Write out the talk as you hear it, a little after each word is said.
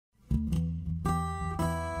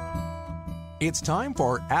It's time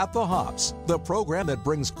for At the Hops, the program that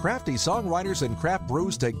brings crafty songwriters and craft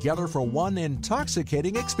brews together for one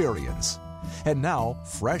intoxicating experience. And now,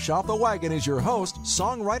 fresh off the wagon is your host,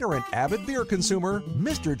 songwriter and avid beer consumer,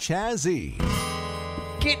 Mr. Chaz E.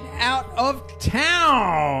 Get out of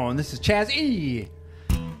town! This is Chaz E.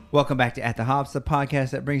 Welcome back to At the Hops, the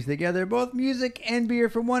podcast that brings together both music and beer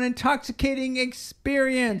for one intoxicating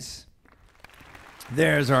experience.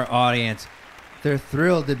 There's our audience. They're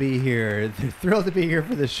thrilled to be here. They're thrilled to be here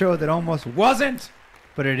for the show that almost wasn't,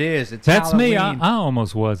 but it is. It's That's Halloween. me. I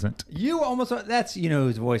almost wasn't. You almost. That's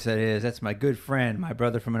whose voice that is. That's my good friend, my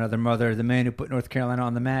brother from another mother, the man who put North Carolina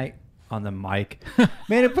on the mic,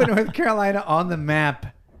 man who put North Carolina on the map,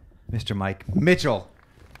 Mr. Mike Mitchell.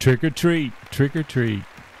 Trick or treat, trick or treat.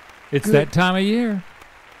 It's Good. that time of year.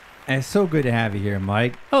 And it's so good to have you here,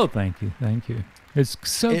 Mike. Oh, thank you, thank you. It's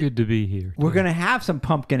so good to be here. We're going to have some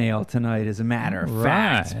pumpkin ale tonight, as a matter of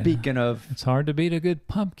fact. Speaking of... It's hard to beat a good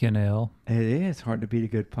pumpkin ale. It is hard to beat a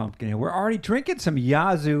good pumpkin ale. We're already drinking some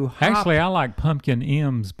Yazoo hop. Actually, I like pumpkin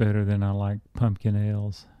M's better than I like pumpkin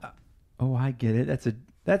ales. Oh, I get it. That's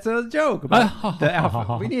a joke about the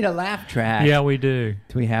alpha. We need a laugh track. Yeah, we do.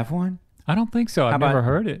 Do we have one? I don't think so. I've never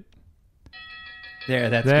heard it. There,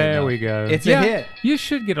 that's good. There we go. It's a hit. You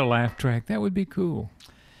should get a laugh track. That would be cool.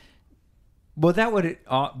 Well, that would,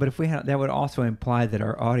 but if we had, that would also imply that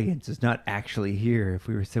our audience is not actually here. If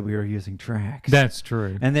we said we were using tracks, that's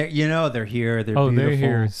true. And they're they're here. They're beautiful. They're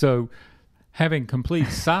here. So having complete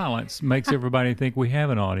silence makes everybody think we have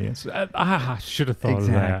an audience. I should have thought of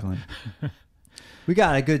that. We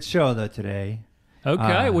got a good show though today.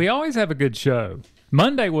 Okay, we always have a good show.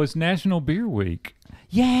 Monday was National Beer Week.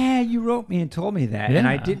 Yeah, you wrote me and told me that, and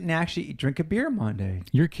I didn't actually drink a beer Monday.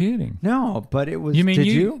 You're kidding. No, but it was... You mean did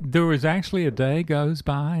you? There was actually a day goes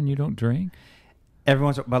by and you don't drink?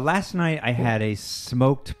 But last night I had a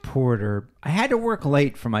smoked porter. I had to work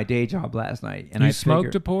late for my day job last night. And you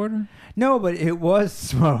smoked a porter? No, but it was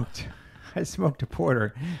smoked. I smoked a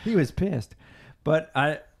porter. He was pissed. But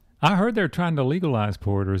I heard they're trying to legalize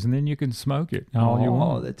porters, and then you can smoke it all you want.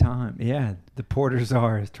 All the time. Yeah, the porter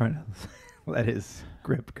czar is trying to let his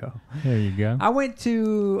grip go. There you go. I went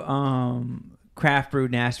to Craft Brew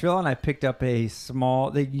Nashville, and I picked up a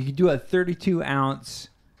small... You can do a 32-ounce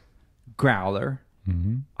growler.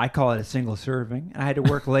 Mm-hmm. I call it a single serving. And I had to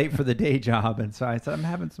work late for the day job, and so I said, I'm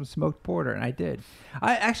having some smoked porter, and I did.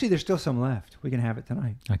 Actually, there's still some left. We can have it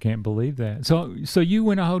tonight. I can't believe that. So you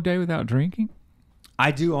went a whole day without drinking? I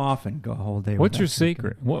do often go a whole day What's without your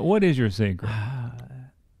drinking. secret? What is your secret?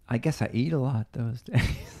 I guess I eat a lot those days.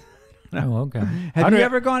 Oh, okay. Have you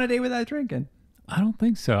ever gone a day without drinking? I don't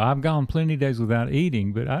think so. I've gone plenty of days without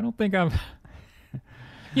eating, but I don't think I've...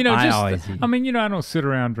 I always eat. I mean, I don't sit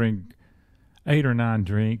around and drink 8 or 9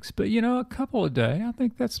 drinks, but, a couple a day, I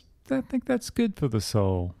think that's good for the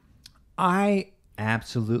soul. I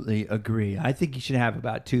absolutely agree. I think you should have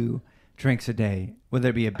about 2 drinks a day, whether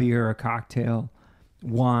it be a beer, a cocktail,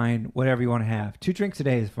 wine, whatever you want to have. 2 drinks a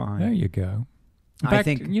day is fine. There you go. In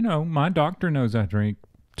fact, my doctor knows I drink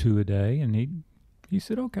 2 a day, and he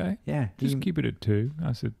said, okay. Yeah. Just keep it at 2.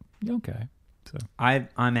 I said, okay. So I'm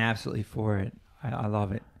absolutely for it. I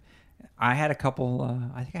love it. I had a couple,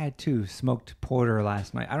 I think I had 2 smoked porter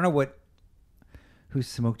last night. I don't know whose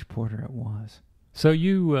smoked porter it was. So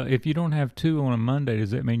you, if you don't have 2 on a Monday,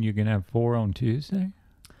 does that mean you can have 4 on Tuesday?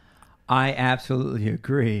 I absolutely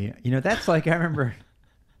agree. That's like, I remember...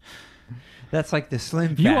 That's like the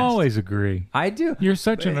Slim Fast. You always agree. I do. You're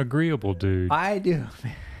such an agreeable dude. I do.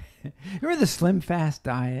 Remember the Slim Fast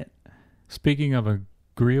diet? Speaking of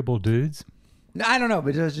agreeable dudes? I don't know,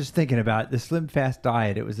 but I was just thinking about it. The Slim Fast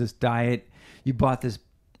diet. It was this diet. You bought this,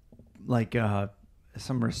 like,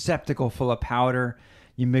 some receptacle full of powder.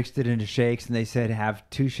 You mixed it into shakes, and they said have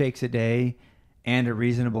 2 shakes a day and a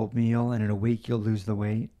reasonable meal, and in a week you'll lose the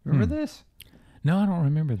weight. Remember this? No, I don't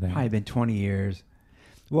remember that. Probably been 20 years.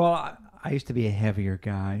 Well, I used to be a heavier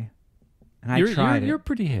guy, and I tried it. You're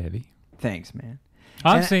pretty heavy. Thanks, man.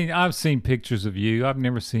 I've seen pictures of you. I've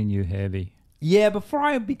never seen you heavy. Yeah, before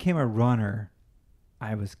I became a runner,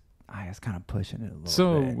 I was kind of pushing it a little bit.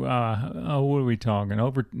 So, what are we talking?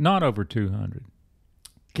 Not over 200.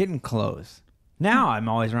 Getting close. Now I'm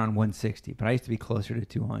always around 160, but I used to be closer to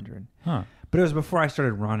 200. Huh. But it was before I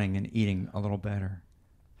started running and eating a little better.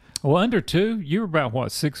 Well, under 2, you were about what,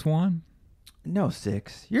 6'1"? No,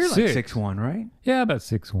 6. You're 6. Like 6'1", right? Yeah, about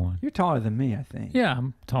 6'1". You're taller than me, I think. Yeah,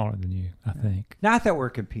 I'm taller than you, I think. Not that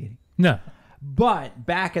we're competing. No. But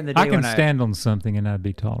back in the day I can stand on something and I'd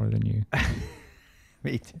be taller than you.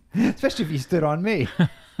 Me too. Especially if you stood on me.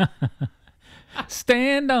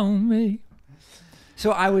 Stand on me. So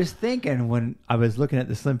I was thinking when I was looking at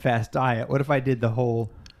the Slim Fast diet, what if I did the whole,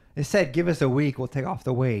 it said, give us a week, we'll take off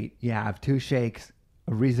the weight. Yeah, I have 2 shakes,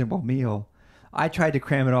 a reasonable meal. I tried to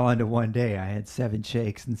cram it all into one day. I had 7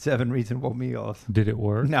 shakes and 7 reasonable meals. Did it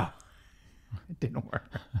work? No, it didn't work.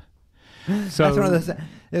 So That's one of those,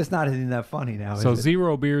 it's not even that funny now, So is it?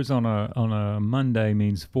 0 beers on a Monday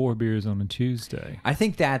means 4 beers on a Tuesday. I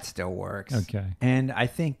think that still works. Okay. And I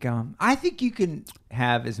think you can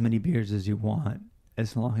have as many beers as you want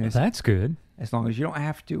as long as That's good. you don't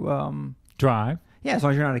have to Drive. yeah, as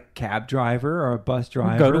long as you're not a cab driver or a bus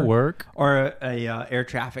driver. Go to work. Or a air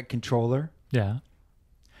traffic controller. Yeah.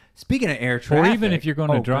 Speaking of air traffic. Or even if you're going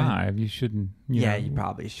to go ahead. drive, you shouldn't. You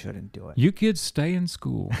probably shouldn't do it. You kids stay in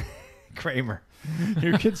school. Kramer.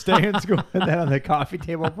 Your kids stay in school. Put that on the coffee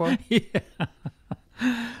table for Yeah.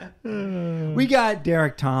 We got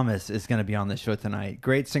Derek Thomas is going to be on the show tonight.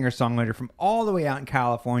 Great singer-songwriter from all the way out in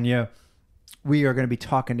California. We are going to be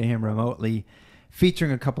talking to him remotely,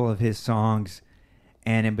 featuring a couple of his songs.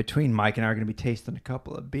 And in between, Mike and I are going to be tasting a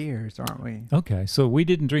couple of beers, aren't we? Okay, so we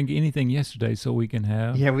didn't drink anything yesterday, so we can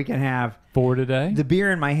have Yeah, we can have. 4 today. The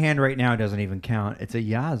beer in my hand right now doesn't even count. It's a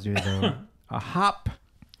Yazoo, though. A hop,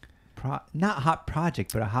 not hop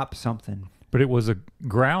project, but a hop something. But it was a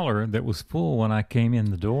growler that was full when I came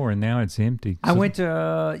in the door, and now it's empty. I went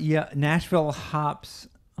to Nashville Hops.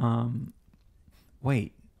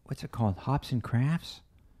 Wait, what's it called? Hops and Crafts?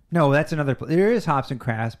 No, that's another place. There is Hops and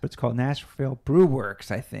Crafts, but it's called Nashville Brew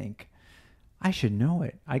Works, I think. I should know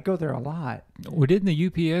it. I go there a lot. Well, didn't the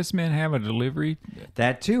UPS man have a delivery?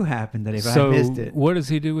 That too happened. That if So I missed it, what does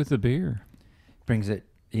he do with the beer? brings it.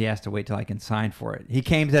 He has to wait till I can sign for it. He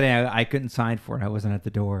came today. I couldn't sign for it. I wasn't at the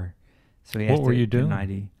door. So he has What were to you get an doing?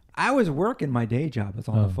 ID. I was working my day job. I was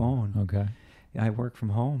on the phone. Okay. I work from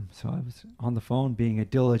home, so I was on the phone being a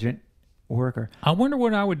diligent worker. I wonder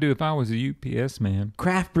what I would do if I was a UPS man.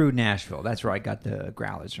 Craft Brew Nashville. That's where I got the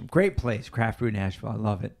growlers from. Great place, Craft Brew Nashville. I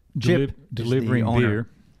love it. Chip is delivering the owner. beer.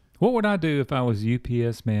 What would I do if I was a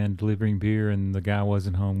UPS man delivering beer and the guy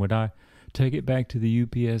wasn't home? Would I take it back to the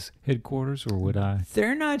UPS headquarters, or would I?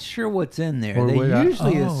 They're not sure what's in there. Or They would I-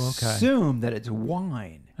 usually Oh, okay. assume that it's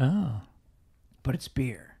wine, Oh, but it's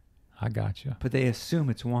beer. I gotcha. But they assume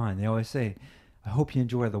it's wine. They always say, I hope you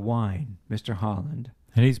enjoy the wine, Mr. Holland.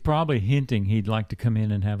 And he's probably hinting he'd like to come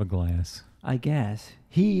in and have a glass. I guess.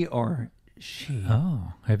 He or she.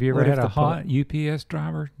 Oh, have you ever What if had a the hot UPS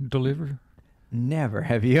driver deliver? Never.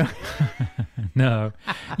 Have you? No.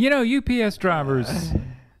 You know, UPS drivers,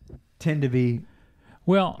 Tend to be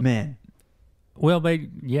well, men.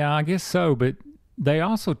 yeah, I guess so, but they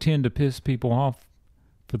also tend to piss people off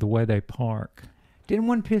for the way they park. Didn't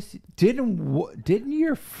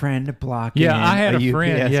your friend block Yeah, in I had a UPS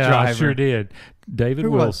friend. Yeah, driver? I sure did. David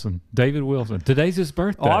Who was? Wilson. David Wilson. Today's his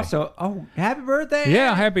birthday. Also, happy birthday.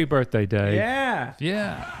 Yeah, happy birthday, Dave. Yeah.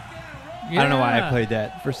 Yeah. I don't know why I played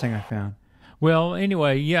that. First thing I found. Well,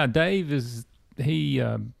 anyway, yeah, Dave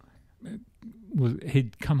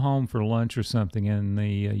he'd come home for lunch or something, and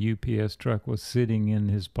the UPS truck was sitting in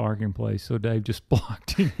his parking place, so Dave just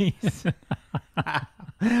blocked him in.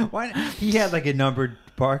 Why? He had like a numbered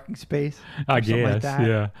parking space. I or something guess, like that.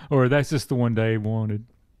 yeah. Or that's just the one Dave wanted.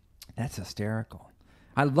 That's hysterical.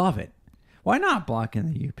 I love it. Why not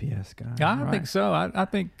blocking the UPS guy? I Right. think so. I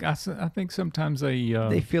think sometimes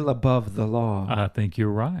They feel above the law. I think you're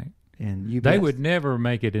right. And UPS, They would never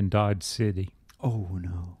make it in Dodge City. Oh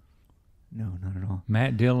no, not at all.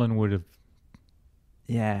 Matt Dillon would have.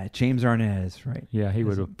 Yeah, James Arnaz, right? Yeah, he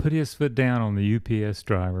would have put his foot down on the UPS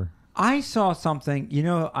driver. I saw something.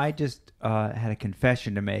 I just had a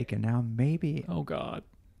confession to make, and now maybe Oh God.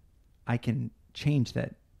 I can change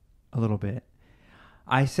that a little bit.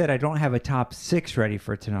 I said I don't have a top 6 ready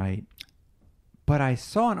for tonight, but I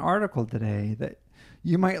saw an article today that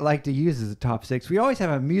you might like to use as a top 6. We always have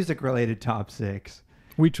a music-related top 6.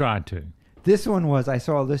 We tried to. This one was, I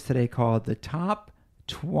saw a list today called the top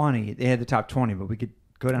 20. They had the top 20, but we could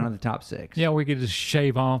go down to the top 6. Yeah, we could just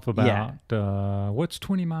shave off about what's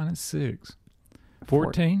 20 minus 6?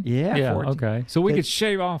 14? Yeah, 14. Okay. So we The- could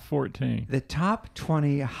shave off 14. The top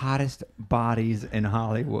 20 hottest bodies in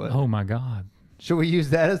Hollywood. Oh my God. Should we use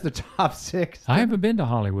that as the top 6? I haven't been to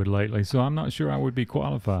Hollywood lately, so I'm not sure I would be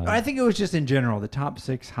qualified. I think it was just in general, the top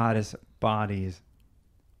 6 hottest bodies.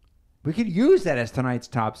 We could use that as tonight's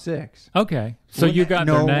top 6. Okay. So Well, you got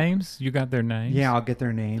their no- names? You got their names? Yeah, I'll get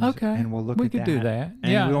their names. Okay. And we'll look We at could that. do that.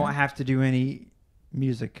 And Yeah. we won't have to do any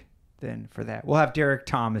music then for that. We'll have Derek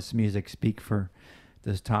Thomas music speak for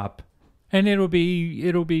this top. And it'll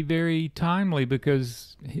be very timely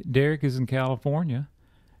because Derek is in California,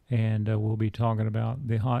 and we'll be talking about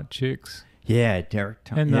the hot chicks Yeah, Derek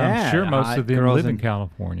Thomas. And I'm sure most of them live in and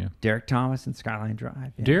California. Derek Thomas and Skyline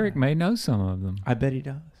Drive. Yeah. Derek may know some of them. I bet he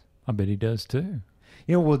does. I bet he does too.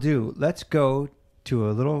 You know what we'll do? Let's go to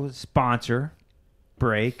a little sponsor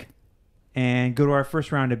break and go to our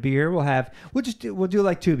first round of beer. We'll do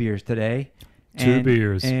like 2 beers today. Two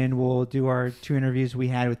beers. And we'll do our 2 interviews we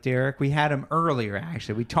had with Derek. We had him earlier,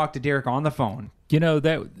 actually. We talked to Derek on the phone. You know,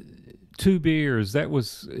 that 2 beers,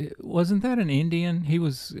 wasn't that an Indian? He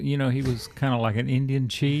was kind of like an Indian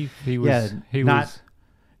chief. He was not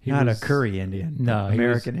a curry Indian. No,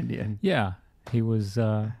 American Indian. Yeah. He was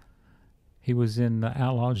in the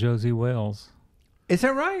Outlaw Josie Wells. Is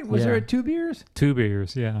that right? Was there 2 beers? 2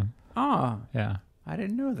 beers, yeah. Oh. Yeah. I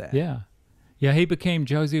didn't know that. Yeah. Yeah, he became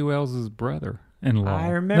Josie Wells' brother-in-law. I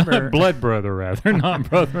remember. Blood brother, rather, not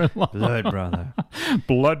brother-in-law. Blood brother.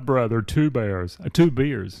 Blood brother, 2 beers. 2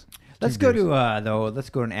 beers. Let's go to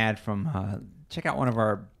an ad from, check out one of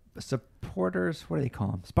our supporters. What do they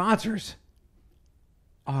call them? Sponsors.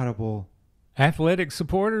 Audible. Athletic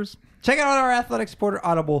supporters. Check out our athletic supporter,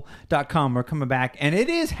 audible.com. We're coming back. And it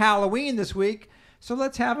is Halloween this week. So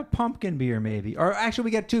let's have a pumpkin beer maybe. Or actually,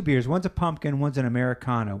 we got 2 beers. One's a pumpkin, one's an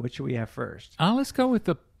Americana. Which should we have first? Let's go with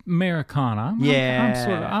the Americana.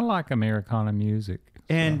 I like Americana music. So.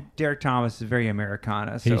 And Derek Thomas is very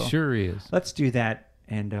Americana. So he sure is. Let's do that.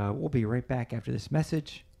 And we'll be right back after this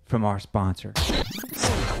message from our sponsor.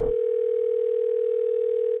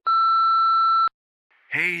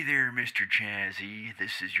 Hey there, Mr. Chazzy.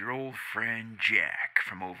 This is your old friend Jack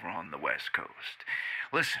from over on the West Coast.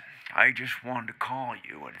 Listen, I just wanted to call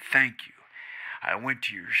you and thank you. I went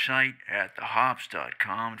to your site at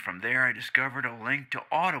thehops.com, and from there I discovered a link to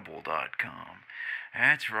audible.com.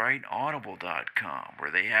 That's right, audible.com,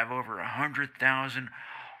 where they have over 100,000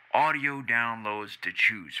 audio downloads to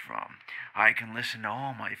choose from. I can listen to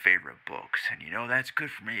all my favorite books, and that's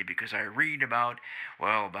good for me because I read about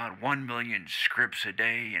 1 million scripts a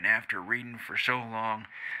day, and after reading for so long,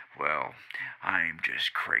 I'm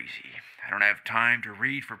just crazy. I don't have time to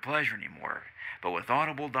read for pleasure anymore, but with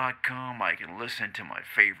audible.com I can listen to my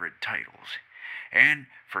favorite titles. And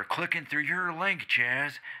for clicking through your link,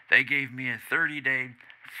 Chaz, they gave me a 30-day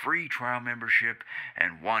free trial membership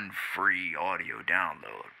and 1 free audio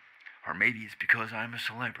download. Or maybe it's because I'm a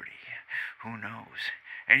celebrity. Who knows?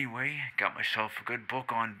 Anyway, got myself a good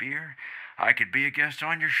book on beer. I could be a guest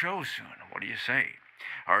on your show soon. What do you say?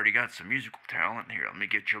 I already got some musical talent. Here, let me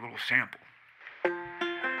get you a little sample.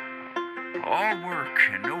 All work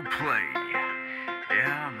and no play.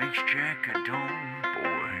 Yeah, makes Jack a dull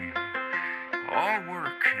boy. All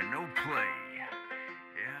work and no play.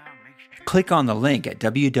 Click on the link at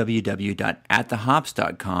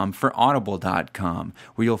www.atthehops.com for audible.com,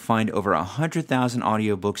 where you'll find over 100,000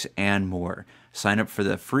 audiobooks and more. Sign up for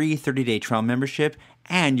the free 30-day trial membership,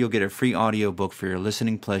 and you'll get a free audiobook for your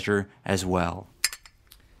listening pleasure as well.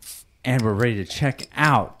 And we're ready to check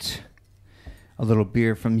out a little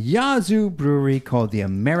beer from Yazoo Brewery called the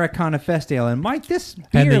Americana Fest Ale. And Mike, this beer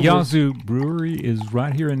And the Yazoo Brewery is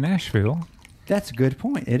right here in Nashville. That's a good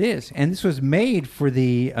point. It is. And this was made for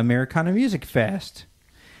the Americana Music Fest.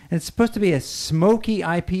 And it's supposed to be a smoky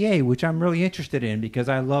IPA, which I'm really interested in because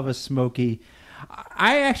I love a smoky.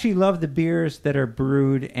 I actually love the beers that are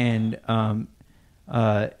brewed and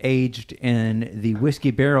aged in the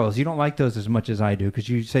whiskey barrels. You don't like those as much as I do because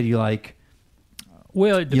you said you like.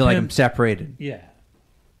 Well, it depends. You like them separated. Yeah.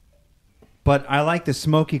 But I like the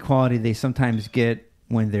smoky quality they sometimes get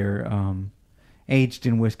when they're aged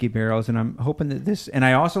in whiskey barrels, and I'm hoping that this. And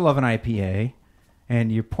I also love an IPA,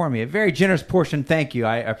 and you pour me a very generous portion. Thank you,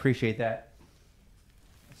 I appreciate that.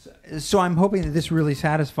 So I'm hoping that this really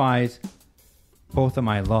satisfies both of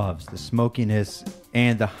my loves, the smokiness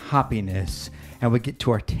and the hoppiness. And we get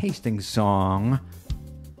to our tasting song,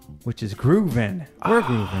 which is Groovin'. We're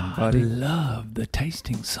grooving, buddy. I love the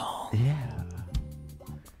tasting song. Yeah.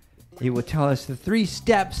 It will tell us the 3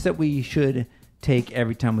 steps that we should take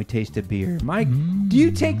every time we taste a beer. Mike, do you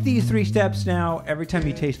take these 3 steps now every time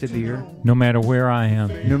you taste a beer? No matter where I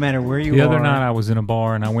am. No matter where you are. The other night I was in a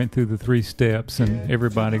bar and I went through the 3 steps and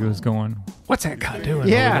everybody was going, "What's that guy doing over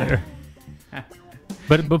there?"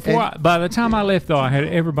 But by the time I left, though, I had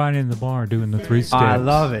everybody in the bar doing the 3 steps. I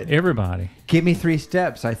love it. Everybody. Give me 3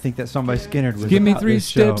 steps. I think that song by Skinner was Give me about 3 this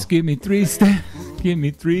steps. show. Give me 3 steps. Give me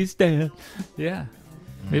 3 steps. Yeah.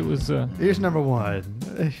 It was. Here's number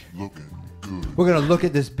 1. We're going to look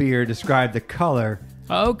at this beer, describe the color.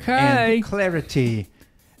 Okay. And the clarity.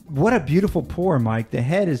 What a beautiful pour, Mike. The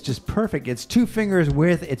head is just perfect. It's 2 fingers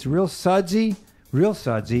width. It's real sudsy. Real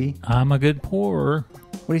sudsy. I'm a good pourer.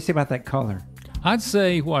 What do you say about that color? I'd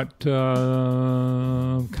say kind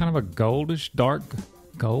of a goldish, dark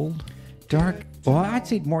gold. Dark. Well, I'd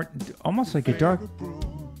say more, almost like a dark.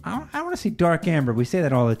 I want to say dark amber. We say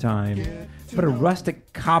that all the time. But a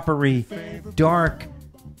rustic, coppery, dark.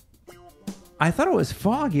 I thought it was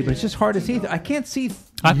foggy, but it's just hard to see. I can't see.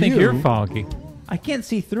 I think you're foggy. I can't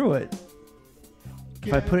see through it.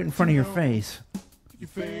 If I put it in front of your face.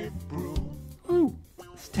 Ooh.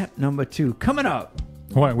 Step number 2 coming up.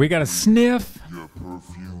 What? We got a sniff.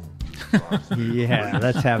 Yeah,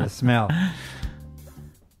 let's have a smell.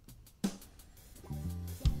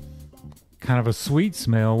 Kind of a sweet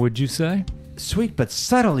smell, would you say? Sweet, but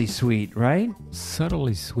subtly sweet, right?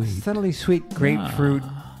 Subtly sweet. Subtly sweet grapefruit.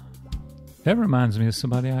 That reminds me of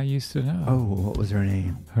somebody I used to know. Oh, what was her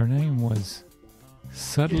name? Her name was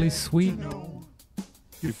Subtly Sweet.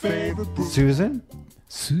 Susan?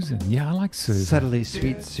 Susan. Yeah, I like Susan. Subtly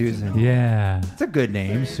sweet Susan. Yeah. It's a good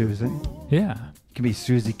name, Susan. Yeah. It can be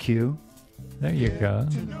Susie Q. There you go.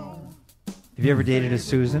 Have you ever dated a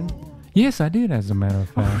Susan? Yes, I did, as a matter of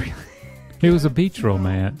fact. Oh, really? It was a beach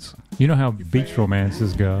romance. You know how beach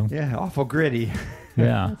romances go. Yeah, awful gritty.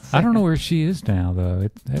 Yeah. I don't know where she is now, though.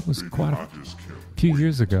 That was quite a few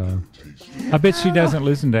years ago. I bet she doesn't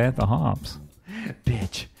listen to At the Hops.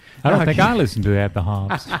 Bitch. I don't think I listen to At the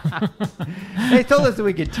Hops. They told us that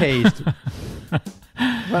we could taste.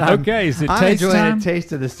 Okay, is it I'm taste enjoying time? a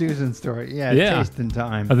taste of the Susan story. Yeah, tasting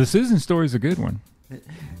time. The Susan story's a good one.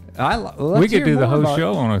 We could do the whole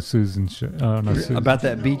show on a Susan show. About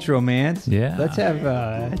that beach romance. Yeah. Let's have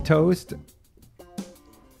a toast.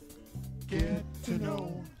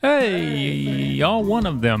 Hey, y'all one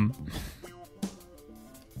of them.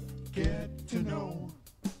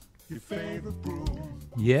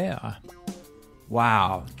 Yeah.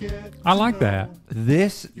 Wow. I like that.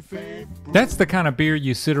 That's the kind of beer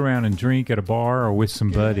you sit around and drink at a bar or with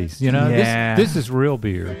some buddies. You know, Yeah. this is real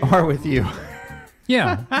beer. Or with you.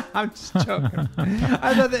 Yeah. I'm just joking.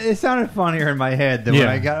 I thought that it sounded funnier in my head than when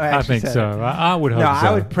I actually think said so. it. I would hope so.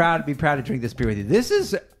 I would be proud to drink this beer with you. This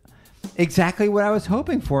is exactly what I was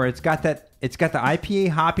hoping for. It's got the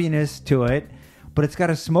IPA hoppiness to it, but it's got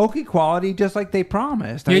a smoky quality just like they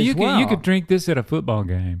promised. Yeah, you could drink this at a football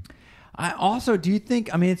game. Do you think,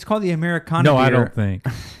 it's called the Americana No, beer. I don't think.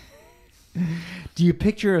 Do you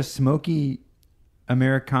picture a smoky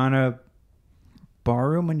Americana bar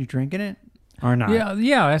room when you're drinking it? Or not?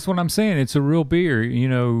 Yeah, that's what I'm saying. It's a real beer. You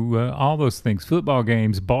know, all those things. Football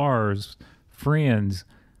games, bars, friends,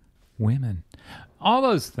 women. All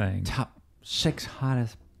those things. Top 6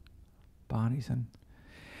 hottest bodies.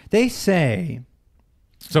 They say...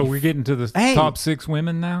 So we're getting to the top 6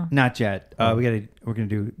 women now? Not yet. We're gonna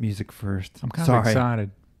do music first. I'm kind of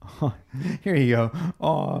excited. Here you go.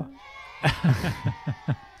 Oh.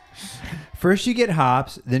 First you get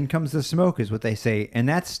hops, then comes the smoke, is what they say, and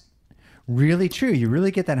that's really true. You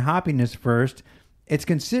really get that hoppiness first. It's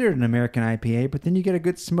considered an American IPA, but then you get a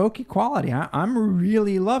good smoky quality. I'm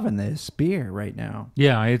really loving this beer right now.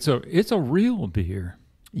 Yeah, it's a real beer.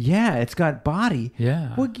 Yeah, it's got body.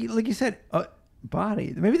 Yeah. Well, like you said,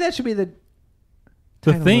 body. Maybe that should be the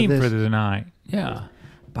theme for the night. Yeah.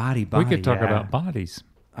 Body. We could talk about bodies.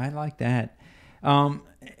 I like that.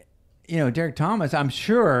 Derek Thomas, I'm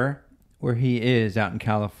sure where he is out in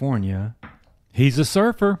California. He's a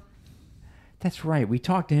surfer. That's right. We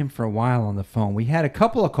talked to him for a while on the phone. We had a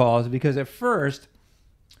couple of calls because at first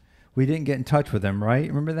we didn't get in touch with him, right?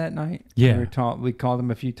 Remember that night? Yeah. We called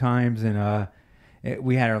him a few times and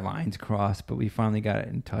we had our lines crossed, but we finally got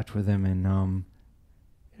in touch with him and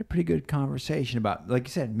had a pretty good conversation about, like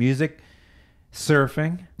you said, music,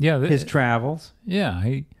 surfing, his travels. Yeah,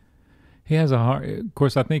 he has a hard... Of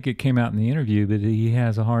course, I think it came out in the interview, but he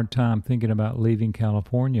has a hard time thinking about leaving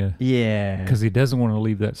California. Yeah. Because he doesn't want to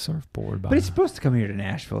leave that surfboard. But he's supposed to come here to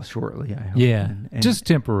Nashville shortly, I hope. Yeah, and just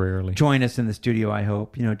temporarily. Join us in the studio, I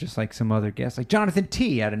hope. Just like some other guests. Like Jonathan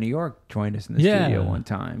T. out of New York joined us in the studio one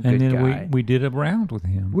time. And Good then guy. we did a round with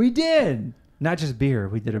him. We did. Not just beer.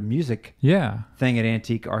 We did a music thing at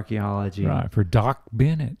Antique Archaeology. Right, for Doc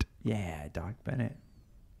Bennett. Yeah, Doc Bennett.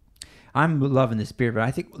 I'm loving this beer, but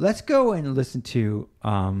I think let's go and listen to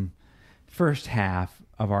first half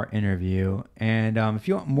of our interview. And if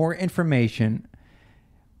you want more information,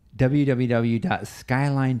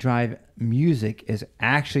 www.skylinedrivemusic is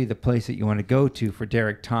actually the place that you want to go to for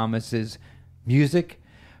Derek Thomas's music.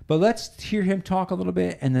 But let's hear him talk a little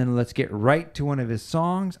bit, and then let's get right to one of his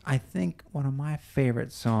songs. I think one of my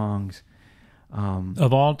favorite songs.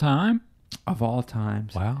 Of all time? Of all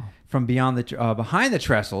times. Wow. From Behind the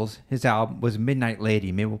Trestles, his album was Midnight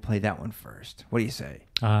Lady. Maybe we'll play that one first. What do you say?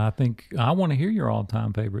 I think I want to hear your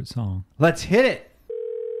all-time favorite song. Let's hit it.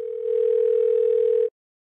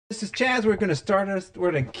 this is Chaz. We're going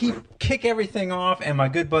to kick everything off, and my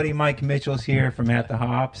good buddy Mike Mitchell's here from At the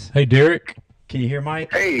Hops. Hey, Derek. Can you hear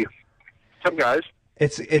Mike? Hey, what's up, guys?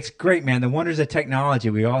 It's great, man. The wonders of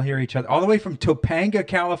technology. We all hear each other all the way from Topanga,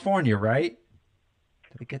 California, right?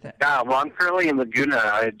 Did we get that? Yeah, well, I'm currently in Laguna.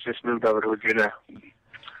 I just moved over to Laguna,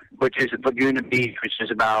 which is Laguna Beach, which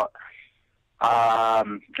is about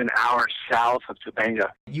an hour south of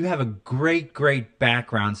Topanga. You have a great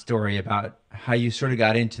background story about how you sort of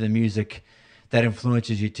got into the music that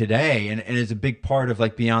influences you today, and is a big part of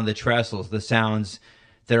like Beyond the Trestles, the sounds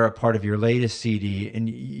that are a part of your latest CD. And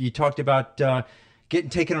you talked about getting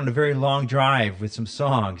taken on a very long drive with some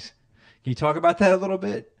songs. Can you talk about that a little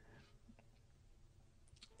bit?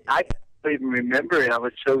 I don't even remember it. I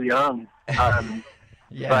was so young.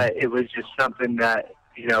 Yeah. But it was just something that,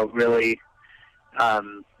 really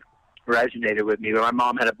resonated with me. But my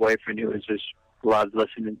mom had a boyfriend who was just loved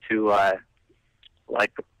listening to,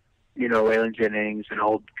 Waylon Jennings and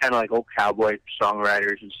old cowboy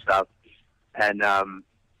songwriters and stuff. And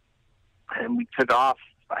we took off.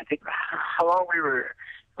 I think how long we were.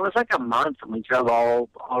 It was like a month, and we drove all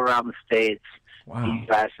around the States. Wow. East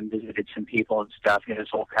West, and visited some people and stuff in his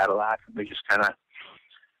whole Cadillac, and we just kind of,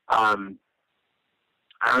 I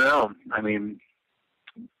don't know. I mean,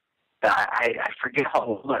 I forget how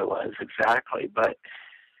old I was exactly, but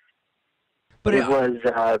it was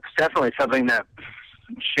definitely something that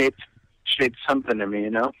shaped something in me,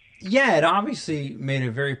 Yeah, it obviously made a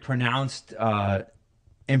very pronounced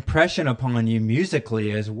impression upon you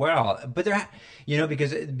musically as well. But there,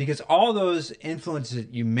 because all those influences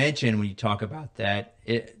you mentioned when you talk about that,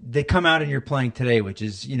 they come out in your playing today, which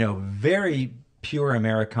is very pure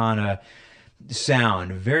Americana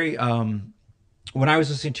sound. Very. When I was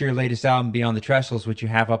listening to your latest album, Beyond the Trestles, which you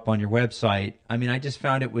have up on your website, I mean, I just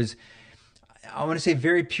found it was, I want to say,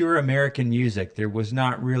 very pure American music. There was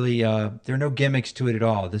not really, there are no gimmicks to it at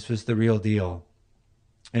all. This was the real deal.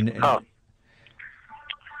 I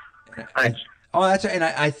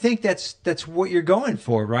think that's what you're going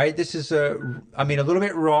for, right? This is a little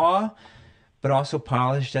bit raw, but also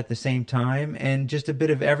polished at the same time, and just a bit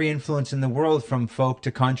of every influence in the world, from folk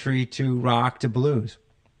to country to rock to blues.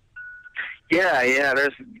 Yeah,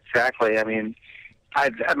 there's exactly. I mean,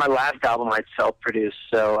 at my last album, I self-produced,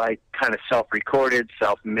 so I kind of self-recorded,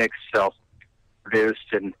 self-mixed,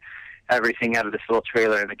 self-produced, and everything out of this little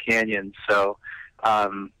trailer in the canyon. So I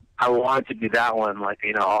wanted to do that one,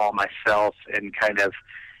 all myself, and kind of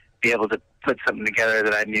be able to put something together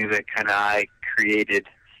that I knew that kind of I created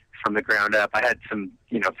from the ground up. I had some,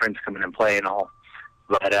 friends come in and play and all,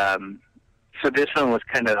 but so this one was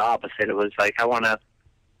kind of the opposite. It was like, I want to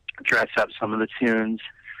dress up some of the tunes.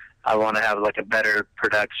 I want to have a better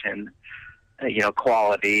production,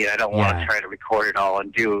 quality. I don't want to try to record it all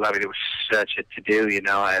and do. I mean, it was such a to do,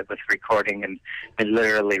 with recording, and I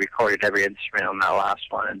literally recorded every instrument on that last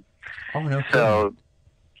one. Oh no! So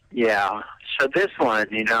yeah. So this one,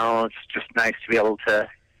 it's just nice to be able to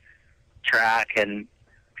track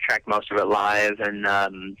most of it live, and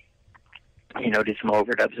do some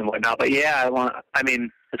overdubs and whatnot. But yeah,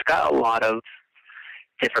 it's got a lot of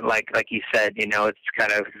different, like you said, it's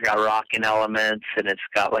got rocking elements, and it's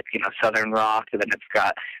got southern rock, and then it's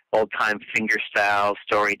got old time finger style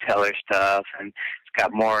storyteller stuff, and it's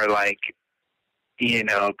got more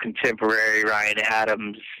contemporary Ryan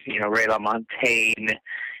Adams, Ray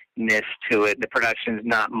LaMontagne-ness to it. The production's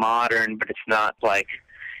not modern, but it's not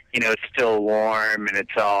it's still warm, and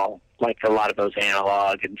it's all a lot of those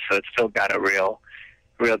analog, and so it's still got a real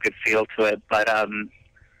good feel to it. But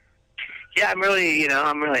yeah, I'm really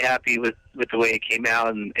happy with the way it came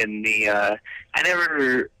out, and I've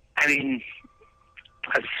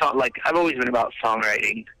always been about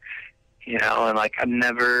songwriting, and I've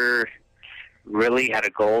never really had a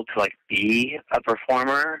goal to be a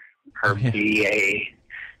performer or be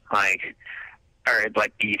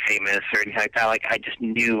be famous or anything like that. I just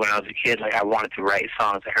knew when I was a kid, I wanted to write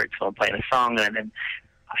songs. I heard someone playing a song, and then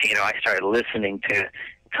I started listening to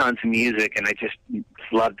tons of music, and I just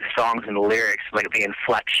loved the songs and the lyrics, the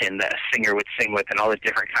inflection that a singer would sing with, and all the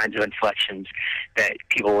different kinds of inflections that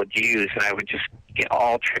people would use, and I would just get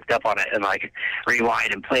all tripped up on it, and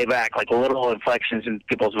rewind and play back little inflections in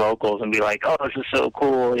people's vocals, and be like, oh, this is so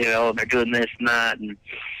cool, they're doing this and that, and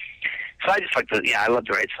so I just I love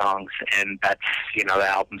to write songs, and that's, the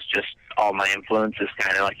album's just all my influences,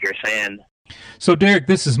 kind of like you're saying. So Derek,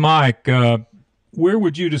 this is Mike. Where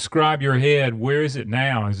would you describe your head? Where is it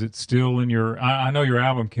now? Is it still in your... I know your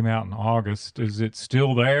album came out in August. Is it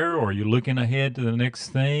still there, or are you looking ahead to the next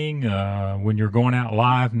thing? When you're going out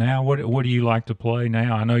live now, what do you like to play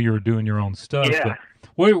now? I know you're doing your own stuff, but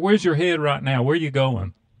where's your head right now? Where are you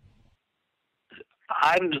going?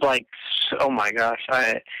 I'm like, oh my gosh.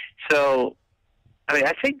 I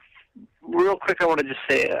think real quick, I want to just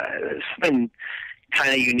say something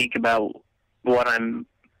kind of unique about what something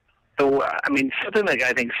like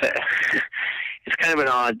I think it's kind of an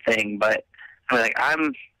odd thing, but I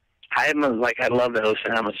mean, like I love the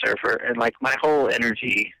ocean. I'm a surfer, and like my whole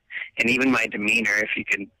energy and even my demeanor, if you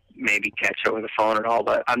can maybe catch over the phone at all,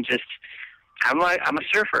 but I'm a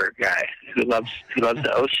surfer guy who loves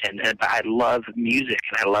the ocean, and I love music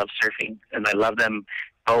and I love surfing, and I love them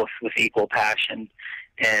both with equal passion.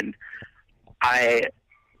 And the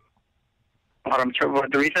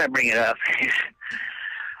reason I bring it up is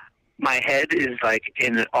my head is like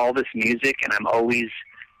in all this music, and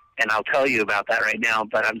I'll tell you about that right now,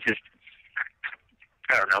 but I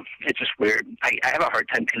don't know, it's just weird. I have a hard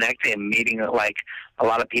time connecting and meeting like a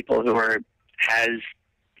lot of people who are as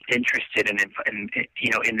interested in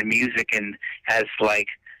the music, and as like,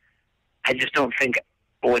 I just don't think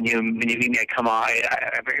when you meet me, I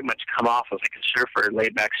very much come off as like a surfer,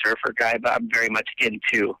 laid back surfer guy, but I'm very much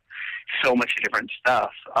into so much different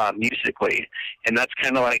stuff musically, and that's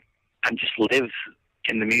kind of like I just live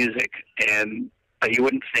in the music, but you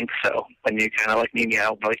wouldn't think so when you kind of like meet me. I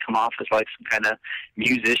don't really come off as like some kind of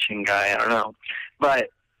musician guy. I don't know, but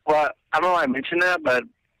I don't know why I mentioned that, but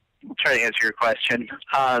I'll try to answer your question.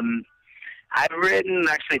 I've written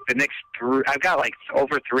actually I've got like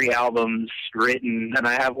over 3 albums written, and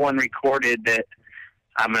I have one recorded that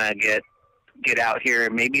I'm gonna get out here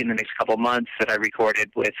maybe in the next couple of months, that I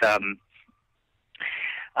recorded with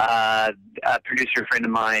a producer friend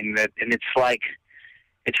of mine, and it's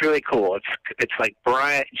really cool. It's like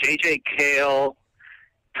JJ Cale,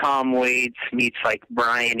 Tom Waits meets like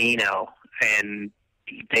Brian Eno and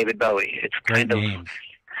David Bowie. It's great kind names.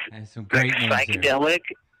 of some great names psychedelic.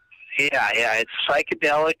 Yeah, it's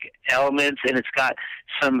psychedelic elements, and it's got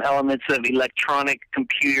some elements of electronic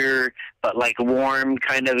computer, but like warm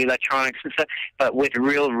kind of electronics and stuff, but with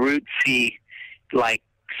real rootsy, like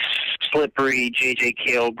slippery JJ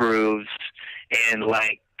Cale grooves, and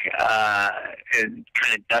like and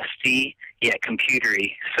kind of dusty,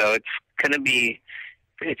 computery. So it's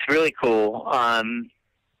really cool. And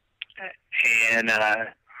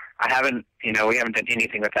we haven't done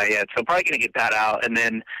anything with that yet, so probably gonna get that out. And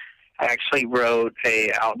then I actually wrote a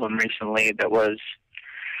album recently that was,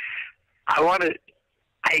 when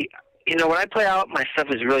I play out, my stuff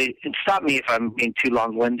is really, and stop me if I'm being too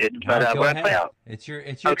long-winded, but when I play out, it's your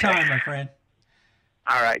time, my friend.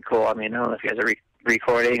 All right, cool. I mean, I don't know if you guys are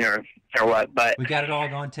recording or what, but we got it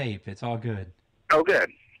all on tape. It's all good. Oh, good.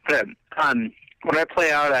 When I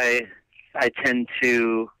play out, I tend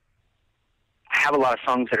to have a lot of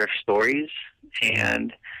songs that are stories,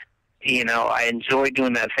 and I enjoy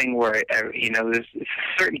doing that thing where there's a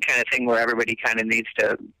certain kind of thing where everybody kind of needs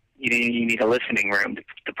to, you need a listening room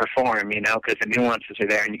to perform, because the nuances are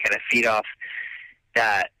there and you kind of feed off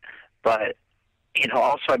that. But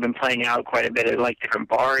also I've been playing out quite a bit at like different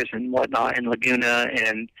bars and whatnot in Laguna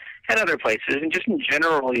and other places, and just in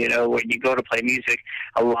general, when you go to play music,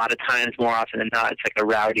 a lot of times, more often than not, it's like a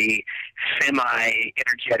rowdy,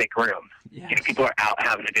 semi-energetic room. Yes. People are out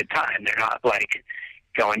having a good time. They're not like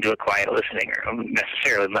going to a quiet listening room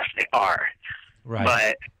necessarily, unless they are. Right.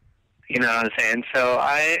 But you know what I'm saying. So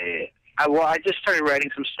I just started writing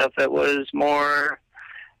some stuff that was more.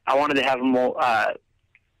 I wanted to have more. I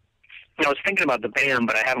was thinking about the band,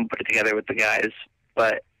 but I haven't put it together with the guys.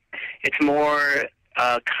 But it's more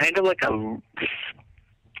kind of like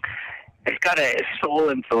it's got a soul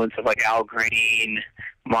influence of like Al Green,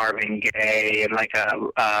 Marvin Gaye, and like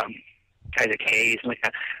Adia K, like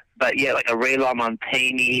that. But yeah, like a Ray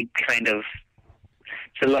LaMontagne kind of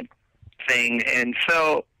thing. And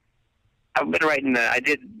so I've been writing I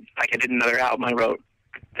did another album I wrote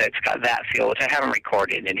that's got that feel, which I haven't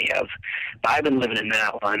recorded any of, but I've been living in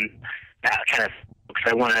that one, that kind of,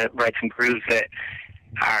 because I want to write some grooves that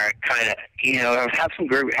are kind of, have some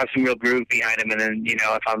real groove behind them. And then,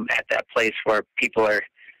 if I'm at that place where people are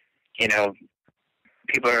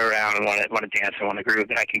around and want to dance and want to groove,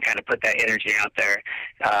 that I can kind of put that energy out there.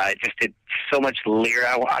 Just did so much lyric.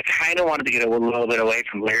 I kind of wanted to get a little bit away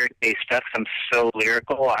from lyric-based stuff, because I'm so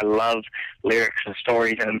lyrical. I love lyrics and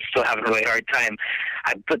stories, and I'm still having a really hard time.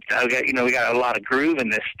 We got a lot of groove in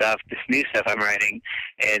this new stuff I'm writing,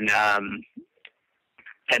 and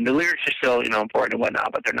the lyrics are still, important and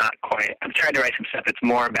whatnot, but they're not quite. I'm trying to write some stuff that's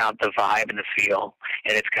more about the vibe and the feel,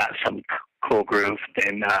 and it's got some cool groove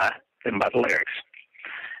than about the lyrics.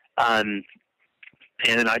 And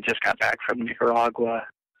then I just got back from Nicaragua,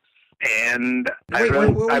 and I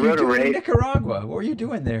wrote a raid. Nicaragua? What were you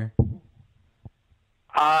doing there?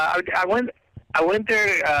 I went I went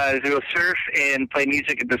there to go surf and play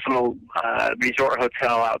music at this little resort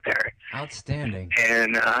hotel out there. Outstanding.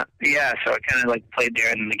 And yeah, so I kind of like played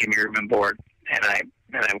there, and then they gave me a room and board, and I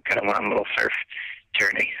kind of went on a little surf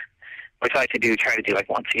journey, which I like to do, try to do like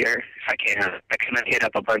once a year if I can. I kind of hit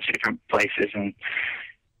up a bunch of different places and,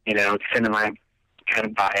 you know, send them my kind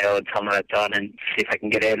of bio and tell them what I've done and see if I can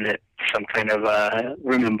get in at some kind of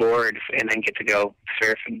room and board and then get to go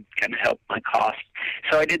surf and kind of help my cost.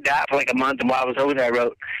 So I did that for like a month, and while I was over there, I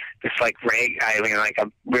wrote this like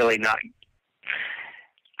I'm really not.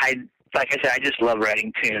 Like I said, I just love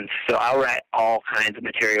writing tunes, so I'll write all kinds of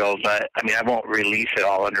material, but I mean, I won't release it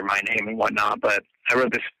all under my name and whatnot, but I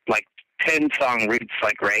wrote this like 10-song roots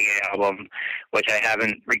like reggae album, which I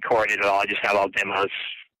haven't recorded at all. I just have all demos.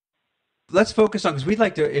 Let's focus on, because we'd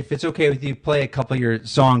like to, if it's okay with you, play a couple of your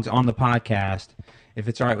songs on the podcast, if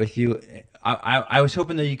it's all right with you. I was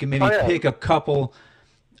hoping that you could maybe pick a couple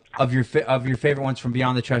of your favorite ones from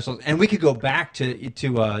Beyond the Trestles, and we could go back to the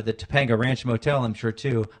Topanga Ranch Motel, I'm sure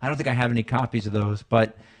too. I don't think I have any copies of those,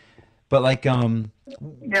 but like yeah, I can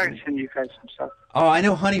send you guys some stuff. Oh, I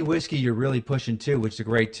know Honey Whiskey you're really pushing too, which is a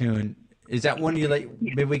great tune. Is that one you like?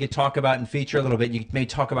 Maybe we could talk about and feature a little bit. You may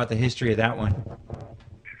talk about the history of that one.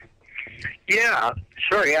 Yeah,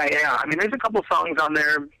 sure. Yeah. I mean, there's a couple songs on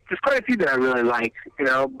there. There's quite a few that I really like, you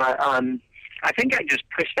know, but I think I just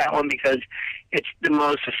pushed that one because it's the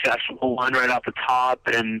most accessible one right off the top,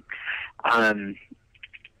 and I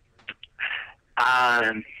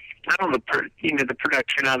don't know, the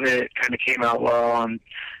production of it kind of came out well, and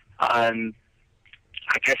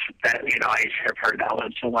I guess that, you know, I have heard that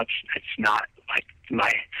one so much, it's not like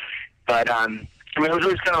my, but I mean, it was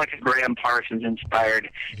always kind of like a Graham Parsons inspired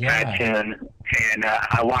kind of tune, and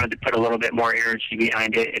I wanted to put a little bit more energy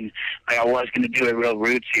behind it, and like, I was going to do it real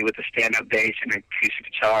rootsy with a stand-up bass and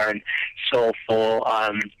acoustic guitar and soulful,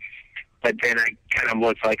 but then I kind of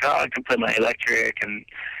was like, oh, I can put my electric and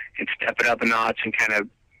step it up a notch and kind of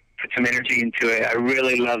put some energy into it. I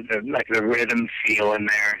really love the rhythm feel in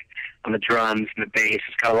there on the drums and the bass.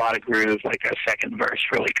 It's got a lot of groove, like a second verse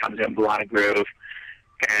really comes in with a lot of groove,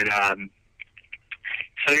 and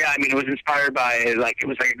so yeah, I mean, it was inspired by, like, it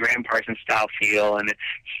was like a Graham Parsons style feel, and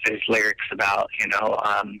there's lyrics about, you know,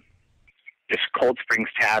 this Cold Springs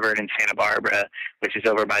Tavern in Santa Barbara, which is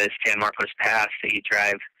over by the San Marcos Pass that you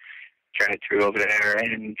drive through over there,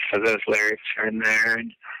 and so those lyrics are in there.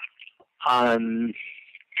 And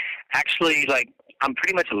actually, like, I'm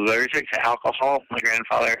pretty much allergic to alcohol. My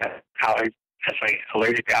grandfather has like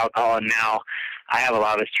allergic to alcohol, and now I have a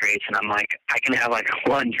lot of his traits, and I'm like, I can have like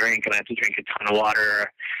one drink and I have to drink a ton of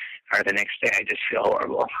water, or the next day I just feel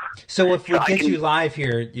horrible. So if we get you live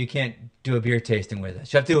here, you can't do a beer tasting with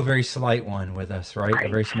us. You have to do a very slight one with us, right? A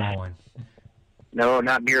very small one. No,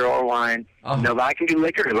 not beer or wine. Oh. No, but I can do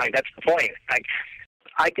liquor. Like, that's the point. Like,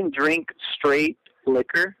 I can drink straight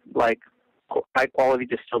liquor, like high quality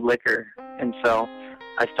distilled liquor, and so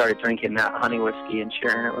I started drinking that honey whiskey and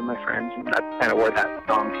sharing it with my friends, and that's kind of where that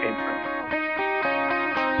song came from.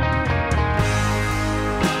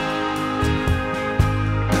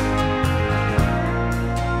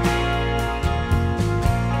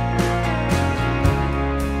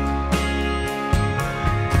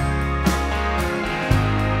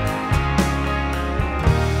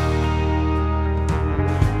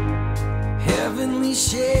 Heavenly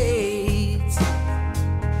shades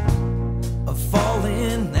of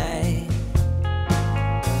falling night.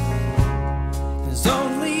 There's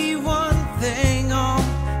only one thing on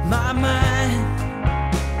my mind.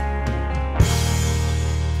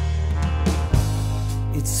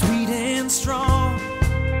 It's sweet and strong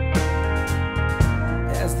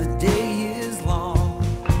as the day is long.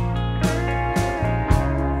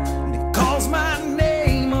 And it calls my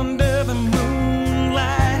name under the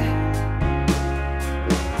moonlight.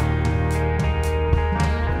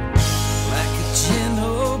 Like a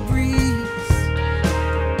gentle breeze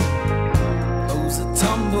blows a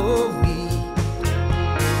tumbleweed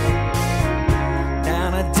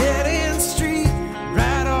down a dead-end street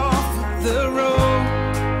right off the road.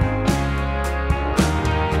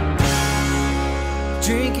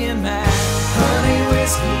 Drinking my honey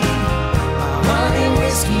whiskey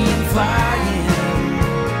and flying.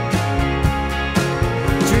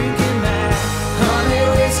 Drinking my honey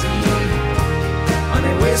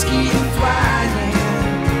whiskey and flying.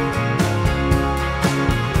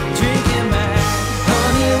 Drinking my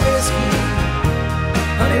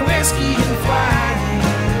honey whiskey and flying.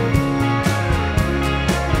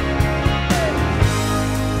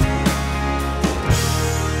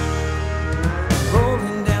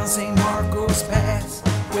 Rolling down St. Marcos Pass,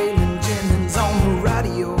 Waylon Jennings on the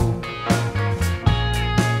radio.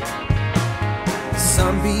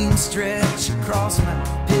 stretch across my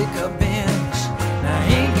pickup bench. And I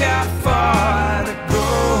ain't got far to go.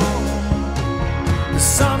 The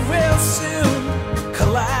sun will soon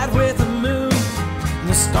collide with the moon, and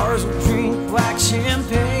the stars will drink black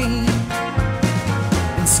champagne.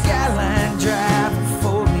 And Skyline Drive will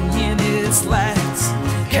fold me in its lights,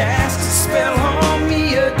 cast a spell on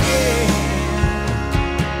me again.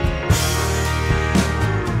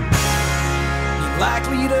 You're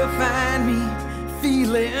likely to find me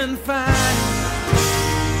feeling fine.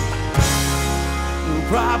 You'll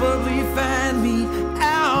probably find me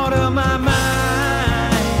out of my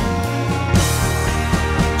mind,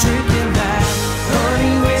 drinking that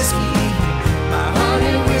honey whiskey, my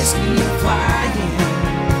honey whiskey flying.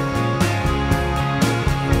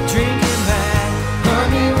 Drinking that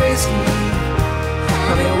honey whiskey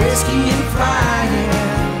and flying.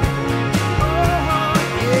 Oh,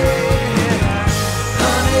 yeah.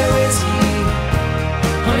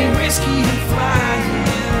 Honey whiskey and flying.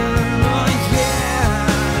 Oh, yeah.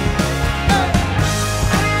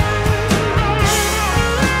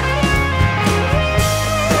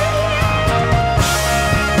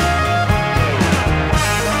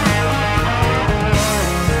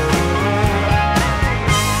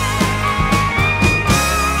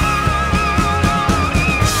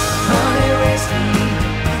 Honey whiskey,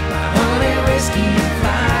 my honey whiskey and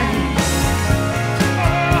flying.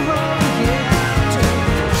 Oh, yeah.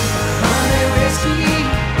 Honey whiskey and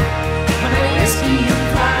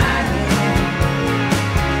flying.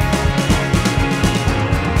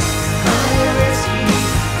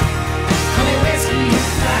 Honey whiskey and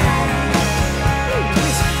flying.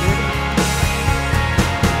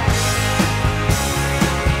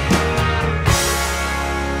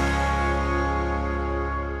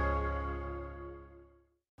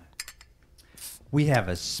 We have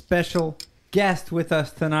a special guest with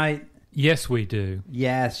us tonight. Yes, we do.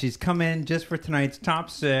 Yes, she's come in just for tonight's top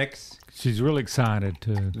 6. She's really excited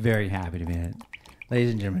to. Very happy to be in it.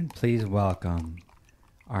 Ladies and gentlemen, please welcome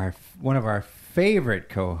one of our favorite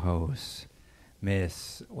co-hosts,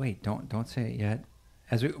 Miss. Wait, don't say it yet.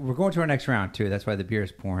 As we're going to our next round too. That's why the beer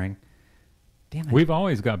is pouring. Damn it, We've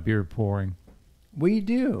always got beer pouring. we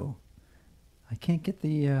do. I can't get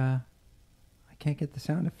the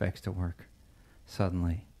sound effects to work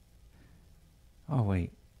suddenly. Oh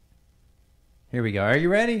wait. Here we go. Are you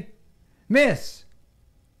ready, Miss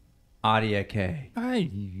Adia K? Hey,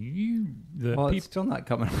 the Well, it's people. still not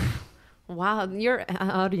coming. Wow, your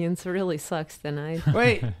audience really sucks tonight.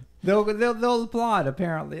 Wait, they'll applaud.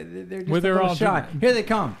 Apparently, they're just Well, a they're little all shy. Here they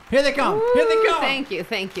come. Here they come. Here they come. Thank you.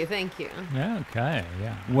 Yeah, okay,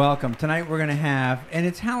 yeah. Welcome. Tonight we're gonna have, and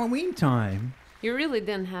it's Halloween time. You really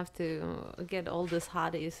didn't have to get all these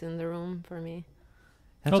hotties in the room for me.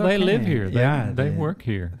 That's They okay. live here. Yeah, They work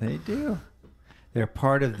here. They do. They're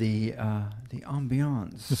part of the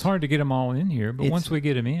ambiance. It's hard to get them all in here, but It's- once we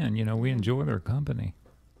get them in, we enjoy their company.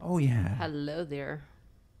 Oh yeah. Hello there.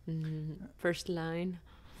 First line.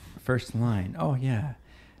 First line. Oh yeah.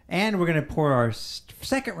 And we're gonna pour our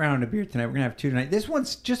second round of beer tonight. We're gonna have 2 tonight. This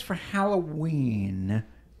one's just for Halloween.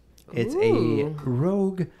 It's a Ooh.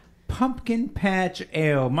 Rogue Pumpkin Patch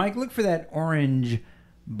Ale. Mike, look for that orange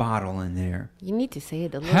bottle in there. You need to say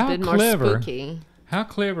it a little How bit clever. more spooky. How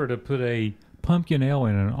clever to put a pumpkin ale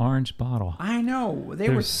in an orange bottle. I know. They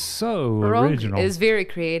They're were so Rogue original. is very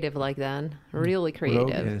creative like that. Really Rogue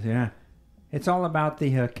creative. is, yeah. It's all about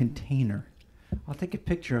the container. I'll take a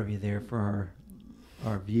picture of you there for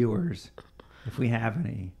our viewers, if we have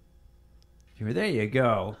any. There you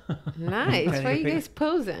go. Nice. Can I Why are take you a guys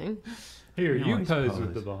posing? Here, You you always pose pose.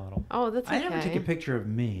 with the bottle. Oh, that's okay. I never take a picture of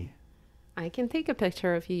me. I can take a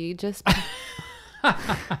picture of you. You just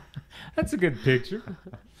That's a good picture.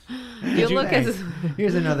 you look Hey, as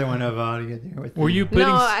here's another one of Adia there with Were the- you putting?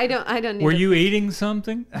 no. I don't need. Were a- you eating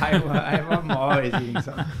something? I'm always eating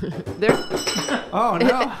something. There, Oh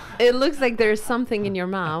no, it looks like there's something in your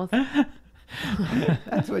mouth.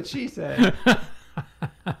 that's what she said.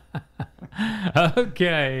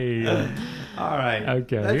 Okay. All right.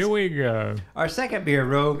 Okay. Let's- Here we go. Our second beer,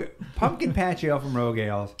 Rogue Pumpkin Patch Ale from Rogue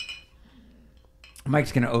Ales.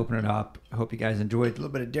 Mike's going to open it up. I hope you guys enjoyed a little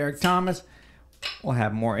bit of Derek Thomas. We'll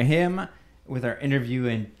have more of him with our interview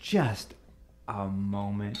in just a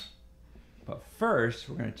moment. But first,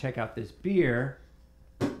 we're going to check out this beer.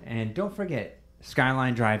 And don't forget,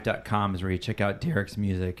 SkylineDrive.com is where you check out Derek's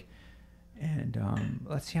music. And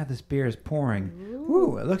let's see how this beer is pouring.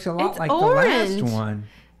 Ooh, it looks a lot It's like orange. the last one.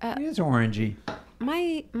 It is orangey.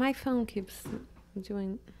 My phone keeps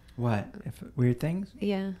doing What? Weird things?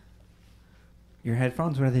 yeah. Your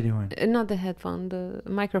headphones? What are they doing? Not the headphone, the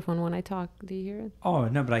microphone when I talk. Do you hear it? Oh,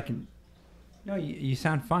 no, but I can... No, you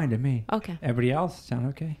sound fine to me. Okay. Everybody else sound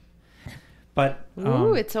okay. But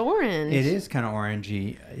Ooh, it's orange. it is kind of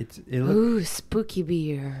orangey. Ooh, spooky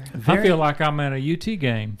beer. I feel like I'm at a UT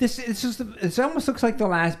game. It almost looks like the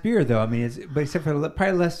last beer, though. I mean, but except for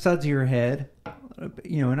probably less suds of your head.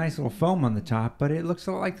 You know, a nice little foam on the top, but it looks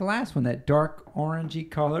a lot like the last one. That dark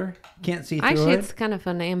orangey color. Can't see through Actually, it. it's kind of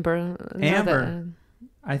an amber. Amber.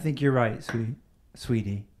 I think you're right,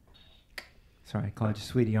 sweetie. Sorry, I called you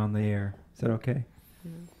sweetie on the air. Is that okay?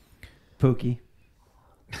 Pookie.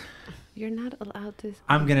 You're not allowed to.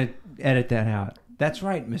 I'm going to edit that out. That's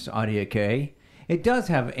right, Miss Adia K. It does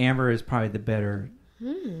have amber is probably the better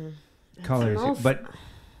colors, but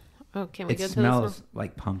can we it get to smells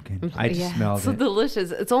like pumpkin. I just smelled it's so it.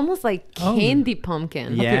 delicious. It's almost like candy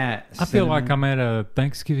pumpkin. Yeah. I feel like I'm at a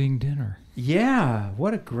Thanksgiving dinner. Yeah.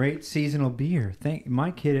 What a great seasonal beer.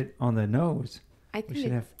 Mike hit it on the nose. I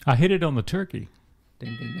think I hit it on the turkey.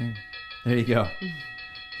 Ding, ding, ding. There you go.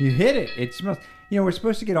 You hit it. It smells. You know, we're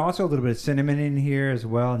supposed to get also a little bit of cinnamon in here as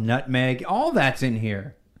well. Nutmeg. All that's in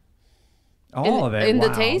here. All of it. In the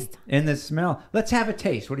Wow. taste? In the smell. Let's have a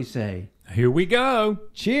taste. What do you say? Here we go.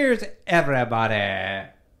 Cheers, everybody.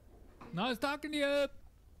 Nice talking to you.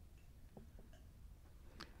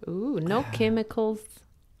 Ooh, no chemicals,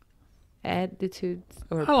 additives,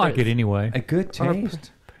 or I like it anyway. A good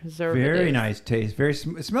taste. preservatives. Very nice taste.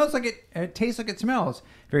 It smells like it tastes like it smells.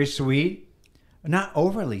 Very sweet. Not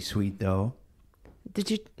overly sweet, though.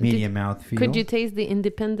 Medium mouthfeel. Could you taste the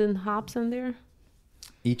independent hops in there?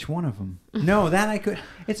 Each one of them. No, that I could.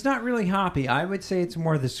 It's not really hoppy. I would say it's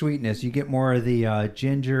more the sweetness. You get more of the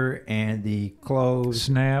ginger and the cloves.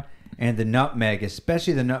 Snap. And the nutmeg,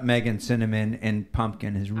 especially the nutmeg and cinnamon and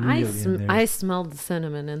pumpkin is really in there. I smelled the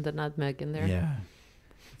cinnamon and the nutmeg in there. Yeah.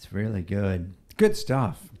 It's really good. Good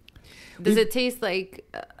stuff. Does it taste like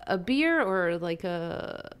a beer or like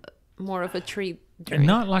more of a treat drink?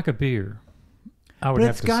 Not like a beer. I would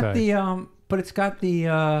have to say. But it's got the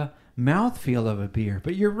mouthfeel of a beer.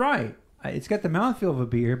 But you're right. It's got the mouthfeel of a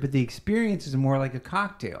beer, but the experience is more like a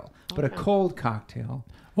cocktail, but a cold cocktail.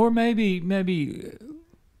 Or maybe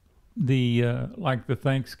the like the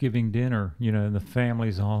Thanksgiving dinner, you know, and the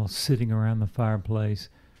family's all sitting around the fireplace.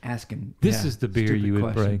 Asking. This is the beer you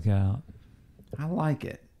would break out. I like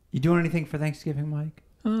it. You doing anything for Thanksgiving, Mike?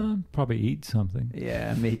 Probably eat something.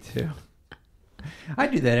 Yeah, me too. I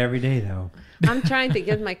do that every day, though. I'm trying to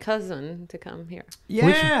get my cousin to come here.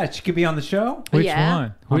 Yeah, she could be on the show. Which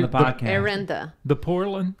one? On the podcast. Arenda. The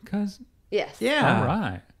Portland cousin? Yes. Yeah. All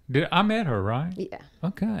right. I met her, right? Yeah.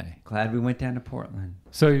 Okay. Glad we went down to Portland.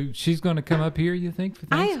 So she's going to come up here, you think, for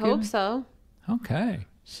I Thanksgiving? hope so. Okay.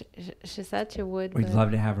 She said she would. We'd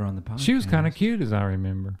love to have her on the podcast. She was kind of cute, as I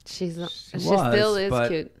remember. She still is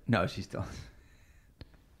cute. No, she's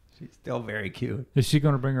still very cute. Is she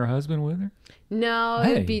going to bring her husband with her? No,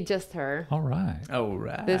 it'd be just her. All right. All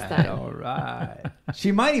right. This time. All right.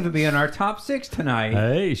 She might even be in our top 6 tonight.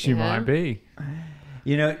 Hey, she might be.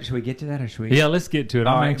 You know, should we get to that or should we? Yeah, let's get to it.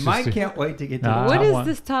 All I'm right, anxious Mike to... can't wait to get to Nah, it. What I is want-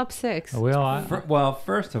 this top 6 Well,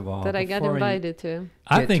 First of all, that I got before invited to?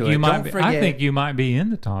 I get think to you it, might. don't Be, I forget- think you might be in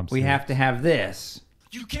the top 6. we have to have this.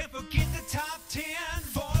 You can't forget the top 10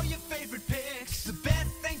 for your favorite picks. The best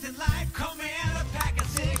things in life come in a pack of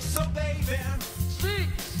 6. So baby,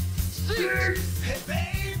 6. Hey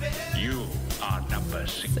baby, You are number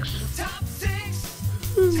 6. top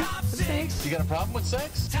 6. Top 6. You got a problem with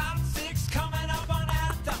sex? Top 6 coming up on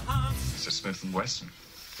At the Hump. It's a Smith & Wesson,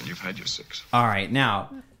 and you've had your 6. All right, now,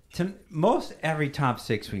 most every top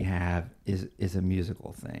 6 we have is a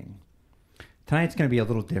musical thing. Tonight's going to be a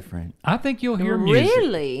little different. I think you'll hear music.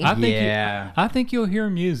 Really? I think Yeah. I think you'll hear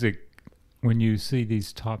music when you see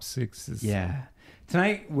these top 6s. Yeah.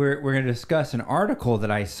 Tonight we're going to discuss an article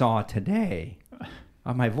that I saw today.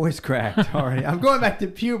 Oh, my voice cracked already. I'm going back to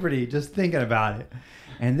puberty just thinking about it.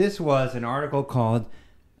 And this was an article called,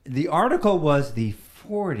 the article was the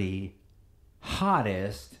 40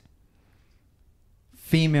 hottest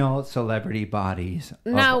female celebrity bodies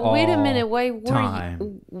Now, of wait a all minute.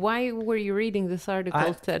 time. Why were you reading this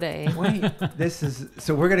article today? Wait,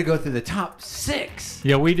 so we're going to go through the top 6.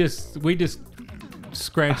 Yeah, we just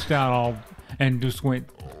scratched out all and just went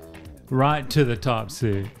right to the top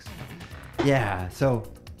 6. Yeah,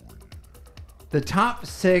 so the top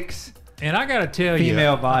 6 And I got to tell you,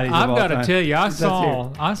 female bodies of I've all got to time. tell you, Let's hear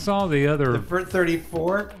I saw the other the first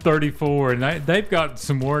 34. 34, and they've got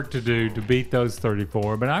some work to do to beat those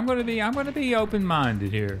 34. But I'm going to be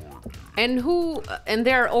open-minded here. And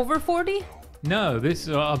they're over 40? No, this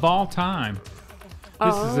of all time.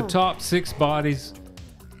 This is the top 6 bodies,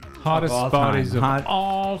 hottest all bodies time. of Hot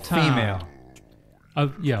all time. Female.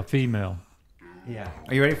 Yeah, female. Yeah.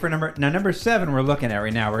 Are you ready for number 7 we're looking at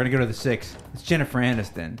right now? We're going to go to the 6. It's Jennifer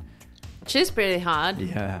Aniston. She's pretty hot.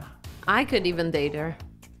 Yeah. I could even date her.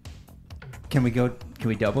 Can we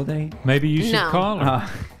double date? Maybe you should No. call her.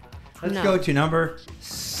 Let's No. go to number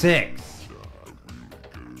 6.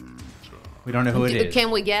 We don't know who it is. Can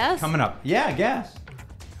we guess? Coming up. Yeah, guess.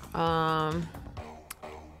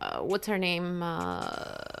 What's her name?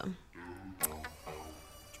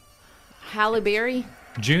 Halle Berry?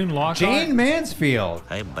 June Lockhart. Jane Mansfield.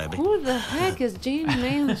 Hey, baby. Who the heck is Jane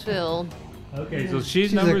Mansfield? Okay, so she's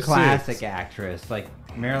She's number a classic 6. actress, like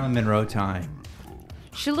Marilyn Monroe time.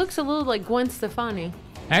 She looks a little like Gwen Stefani.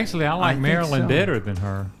 Actually, I like think Marilyn so. better than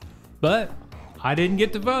her, but I didn't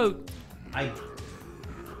get to vote. Oh,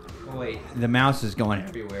 wait. The mouse is going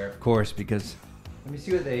everywhere, of course, because... Let me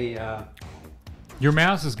see what they... Your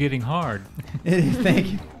mouse is getting hard.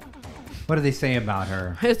 Thank you. What do they say about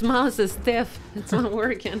her? His mouse is stiff. It's not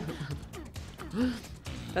working.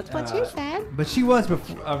 That's what she said. But she was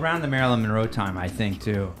around the Marilyn Monroe time, I think,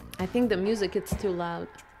 too. I think the music is too loud.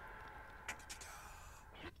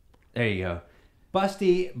 There you go.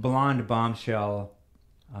 Busty, blonde bombshell.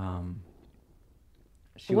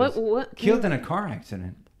 She was killed in a car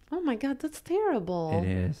accident. Oh my God, that's terrible. It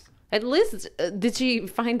is. At least, did she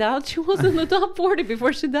find out she was in the top 40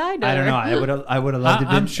 before she died? I don't know. I would have loved to.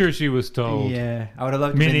 I'm sure she was told. Yeah, I would have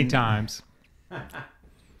loved to many times.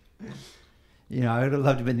 You know, I would have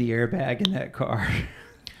loved to have been the airbag in that car.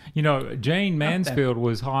 You know, Jane Mansfield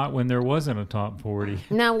was hot when there wasn't a top 40.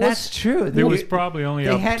 Now, That's true. There was probably only they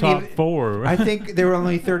a hadn't top even- 4. I think there were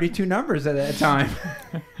only 32 numbers at that time,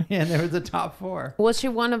 and there was a top 4. was she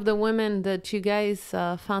one of the women that you guys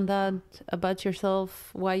found out about yourself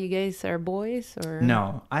why you guys are boys? Or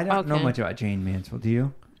No, I don't know Okay. much about Jane Mansfield. Do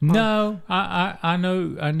you? No, I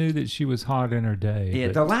knew that she was hot in her day. Yeah,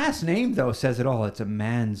 but- the last name though says it all. It's a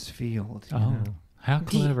Mansfield. you Oh, know? how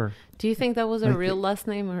clever. Do you think that was a Like real last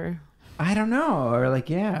name, or I don't know, or like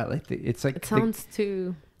yeah, like it's like it sounds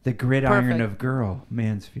too? the gridiron perfect. of girl,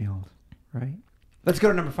 Mansfield, right? Let's go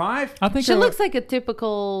to number 5. I think She her, looks like a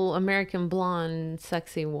typical American blonde,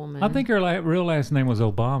 sexy woman. I think her real last name was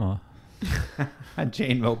Obama,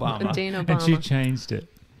 Jane Obama. Jane Obama. and she changed it.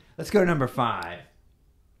 Let's go to number 5,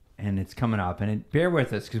 and it's coming up, and bear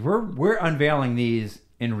with us because we're unveiling these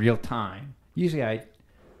in real time. Usually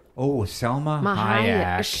Selma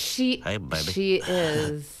Hayek. She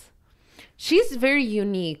is. She's very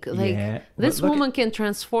unique. Like Yeah. this Look woman can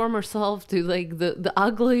transform herself to like the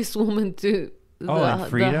ugliest woman to and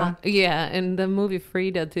Frida? in the movie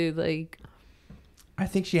Frida to like. I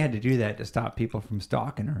think she had to do that to stop people from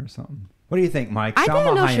stalking her or something. What do you think, Mike? I Salma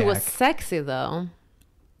didn't know Hayek. she was sexy though.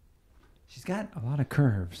 She's got a lot of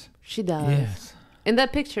curves. She does. Yes. In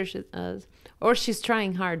that picture, she does. Or she's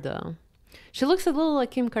trying hard though. She looks a little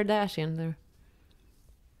like Kim Kardashian there.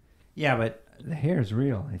 Yeah, but the hair is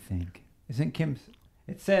real, I think. Isn't Kim's...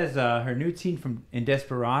 It says her nude scene in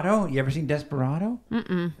Desperado. You ever seen Desperado?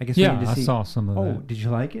 Mm-mm. I guess we Yeah, need to I see... saw some of Oh, that. did you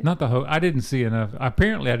like it? Not the whole. I didn't see enough.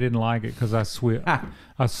 Apparently, I didn't like it because I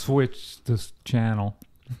switched this channel.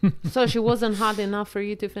 So she wasn't hot enough for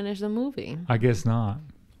you to finish the movie. I guess not.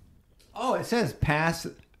 Oh, it says past...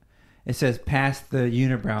 It says past the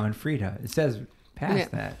unibrow in Frida. It says past Yeah.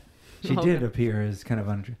 that. She Okay. did appear as kind of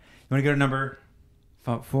under... You want to go to number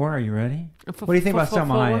 4? Are you ready? F- What do you think f- about f-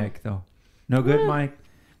 Selma four? Hayek, though? No good, Mike?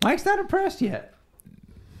 Mike's not impressed yet.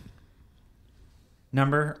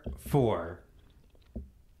 Number 4.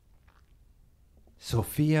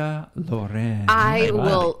 Sophia Loren.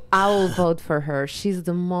 I'll vote for her. She's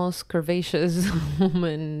the most curvaceous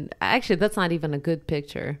woman. Actually, that's not even a good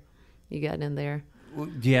picture you got in there.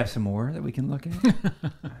 Do you have some more that we can look at?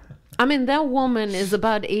 I mean, that woman is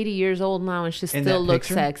about 80 years old now, and she In still that looks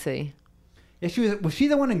picture? sexy. Yeah, was she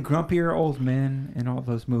the one in Grumpier Old Men and all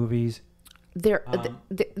those movies? There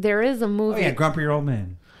is a Oh, movie. yeah, Grumpier Old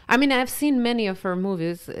Men. I mean, I've seen many of her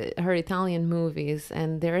movies, her Italian movies,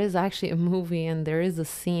 and there is actually a movie, and there is a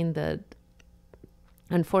scene that,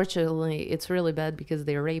 unfortunately, it's really bad because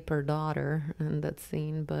they rape her daughter in that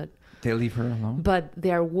scene, but They leave her alone? But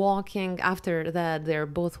they're walking, after that, they're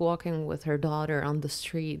both walking with her daughter on the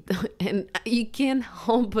street. And you can't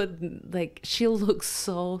help but, like, she looks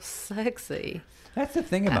so sexy. That's the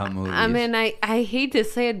thing about movies. I mean, I hate to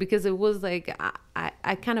say it because it was like,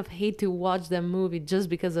 I kind of hate to watch that movie just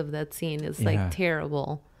because of that scene. It's Yeah. like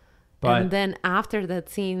terrible. But- And then after that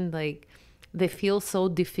scene, like, they feel so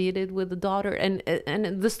defeated with the daughter, and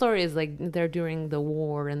the story is like they're during the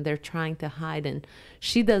war and they're trying to hide, and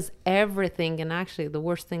she does everything, and actually the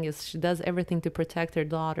worst thing is she does everything to protect her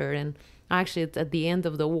daughter, and Actually, it's at the end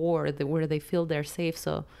of the war where they feel they're safe,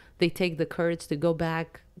 so they take the courage to go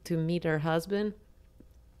back to meet her husband.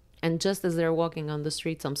 And just as they're walking on the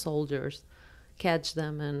street, some soldiers catch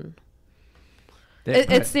them, and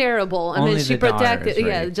it's terrible. I mean, she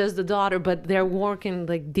protected, just the daughter, but they're walking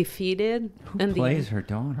like defeated. Who plays her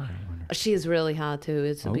daughter? She's really hot too.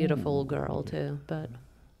 It's a beautiful girl too, but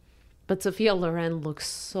Sophia Loren looks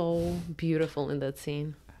so beautiful in that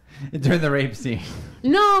scene. During the rape scene.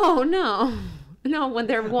 No, when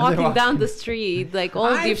they're walking down the street, like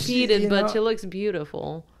all defeated, but she looks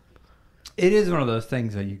beautiful. It is one of those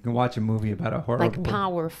things that you can watch a movie about a horrible... Like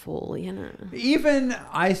powerful, you know. Even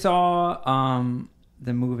I saw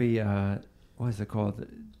the movie, what is it called?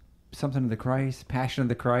 Something of the Christ, Passion of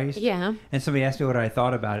the Christ. Yeah. And somebody asked me what I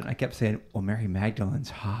thought about it, and I kept saying, "Well, Mary Magdalene's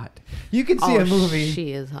hot." You can see a movie.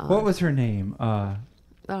 She is hot. What was her name?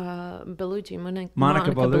 Bellucci,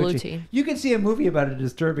 Monica Bellucci. You can see a movie about a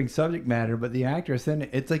disturbing subject matter, but the actress in it,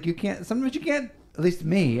 it's like sometimes you can't, at least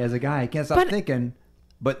me as a guy, I can't stop thinking,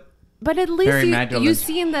 But at least you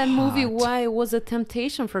see in that movie why it was a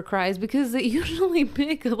temptation for Christ, because they usually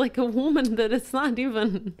pick like a woman that is not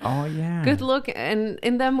even good looking. And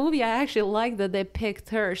in that movie, I actually like that they picked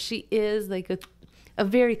her. She is like a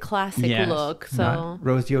very classic look. So not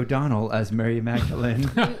Rosie O'Donnell as Mary Magdalene.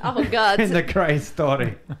 Oh God! In the Christ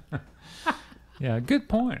story. Yeah, good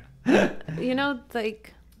point. You know,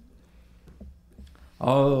 like.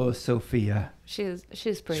 Oh, Sophia. She's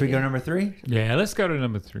pretty. Should we go number 3? Yeah, let's go to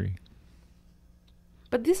number 3.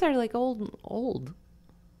 But these are like old.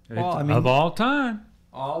 Well, I mean, of all time.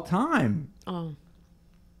 All time. Oh.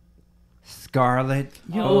 Scarlett.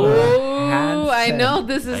 I know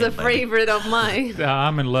this is a favorite of mine.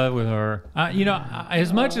 I'm in love with her.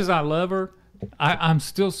 As much as I love her, I'm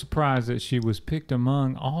still surprised that she was picked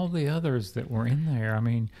among all the others that were in there. I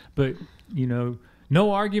mean, but,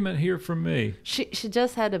 no argument here from me. She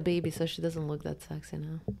just had a baby, so she doesn't look that sexy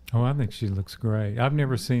now. Oh, I think she looks great. I've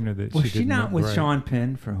never seen her that she didn't not look with great. Sean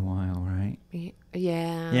Penn for a while, right?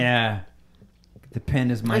 Yeah. Yeah. The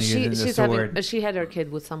pen is mightier than the sword. She had her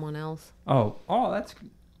kid with someone else. Oh, that's...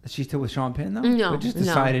 Is she still with Sean Penn, though? No. But just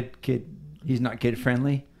decided he's not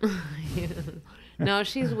kid-friendly? No,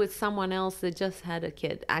 she's with someone else that just had a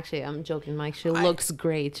kid. Actually, I'm joking, Mike. She looks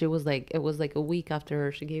great. It was like a week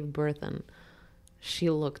after she gave birth, and she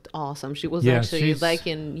looked awesome. She was actually like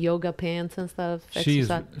in yoga pants and stuff.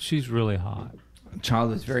 She's really hot. Child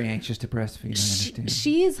was very anxious to breastfeed. I understand.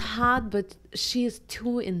 She is hot, but she is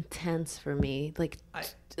too intense for me. Like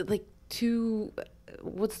too.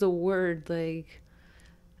 What's the word?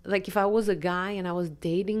 Like if I was a guy and I was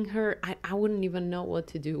dating her, I wouldn't even know what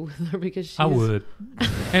to do with her because I would.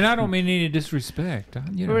 And I don't mean any disrespect.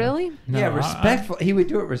 Really? No, yeah, respectful. He would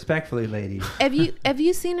do it respectfully, ladies. Have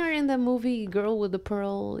you seen her in the movie Girl with the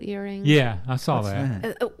Pearl Earring? Yeah, I saw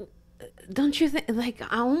that. Don't you think? Like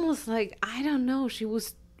I don't know. She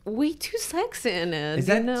was way too sexy in it. Is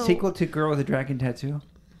that sequel to Girl with a Dragon Tattoo?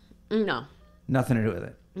 No. Nothing to do with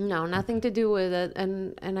it. No, nothing to do with it.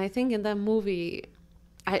 And I think in that movie,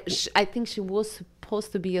 I think she was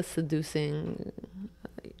supposed to be a seducing,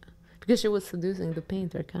 because she was seducing the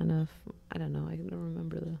painter, kind of. I don't know. I don't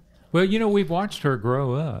remember the. Well, we've watched her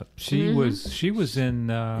grow up. She was in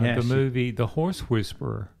the movie The Horse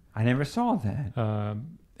Whisperer. I never saw that.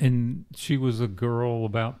 And she was a girl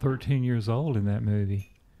about 13 years old in that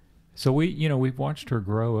movie. So we've watched her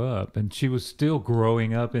grow up, and she was still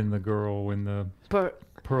growing up in the girl in the Pearl.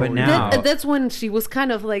 But now that's when she was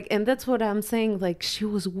kind of like, and that's what I'm saying. Like she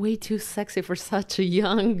was way too sexy for such a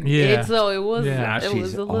young age. So it was. Yeah, it she's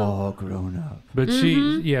was a little all grown up. But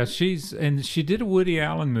she did a Woody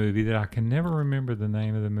Allen movie that I can never remember the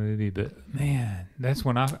name of the movie. But man, that's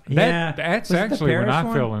when that's actually when I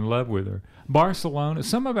fell in love with her. Barcelona,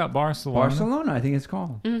 something about Barcelona. Barcelona, I think it's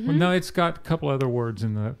called. Mm-hmm. Well, no, it's got a couple other words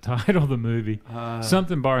in the title of the movie.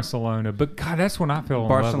 Something Barcelona. But God, that's when I fell in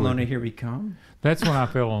love with her. Barcelona, Here We Come. That's when I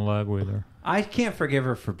fell in love with her. I can't forgive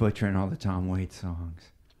her for butchering all the Tom Waits songs.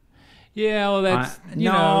 Yeah, well, that's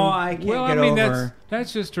I can't get over.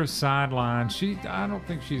 That's just her sideline. I don't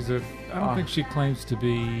think she claims to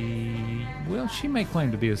be. Well, she may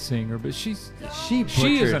claim to be a singer, but she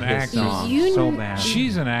is an actress. So bad.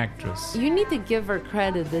 She's an actress. You need to give her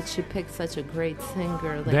credit that she picked such a great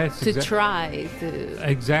singer. Try to.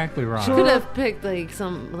 Exactly right. She could have picked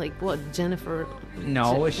Jennifer.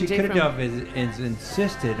 No, what she could have done is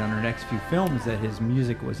insisted on her next few films that his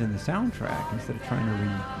music was in the soundtrack instead of trying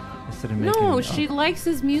to she likes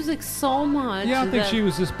his music so much. Yeah, I think she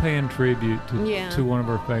was just paying tribute to one of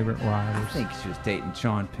her favorite writers. I think she was dating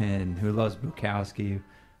Sean Penn, who loves Bukowski,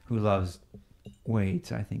 who loves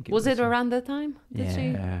Waits. I think was it around that time?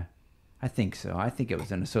 Yeah. I think so. I think it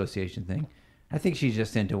was an association thing. I think she's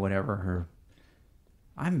just into whatever her.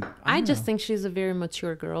 I just think she's a very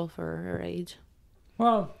mature girl for her age.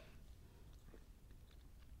 Well,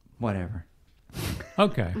 whatever.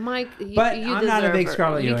 Okay. Mike, But you I'm not a deserve big her.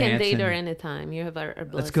 Scarlett You can date Johansson. her anytime. You have our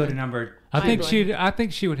blessing. Let's go to number. I think blame.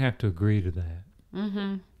 she would have to agree to that.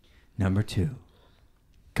 Mm-hmm. Number 2.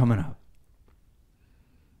 Coming up.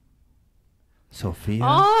 Sophia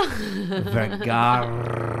Oh,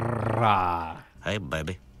 Vergara. Hey,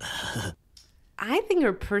 baby. I think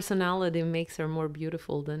her personality makes her more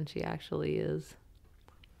beautiful than she actually is.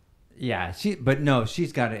 Yeah, she's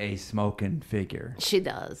got a smoking figure. She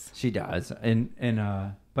does. She does.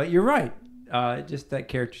 But you're right. Just that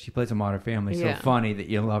character she plays in Modern Family, so funny that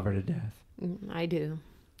you love her to death. I do.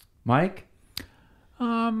 Mike?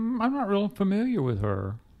 I'm not real familiar with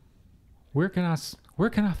her. Where can I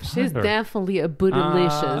find She's her? definitely a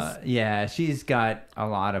bootylicious. Yeah, she's got a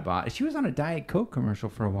lot of body. She was on a Diet Coke commercial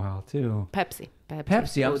for a while too. Pepsi.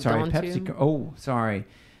 Pepsi. I'm sorry, don't Pepsi. you? Oh, sorry,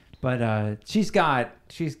 but she's got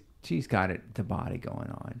the body going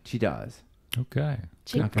on. She does. Okay.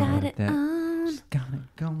 She Not gonna got let it that- on. She's got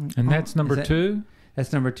it going. And on. that's number Is that- 2?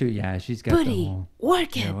 That's number 2. Yeah, she's got the Buddy, whole.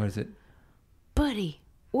 work it. Yeah, what is it? Buddy,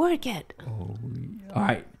 work it. Oh, all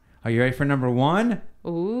right. Are you ready for number 1?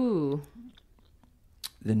 Ooh,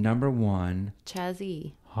 The number 1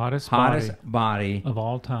 Chazzy. Hottest body of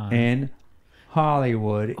all time. in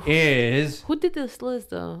Hollywood is Who did this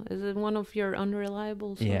list though? Is it one of your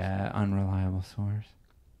unreliable sources? yeah, unreliable source.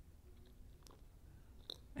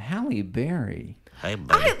 Halle Berry. Hey, baby.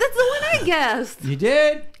 That's the one I guessed. You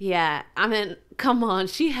did? Yeah, I mean, come on.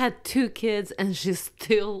 She had 2 kids and she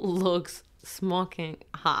still looks smoking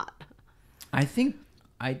hot. I think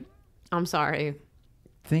I'm sorry.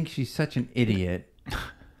 she's such an idiot that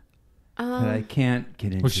I can't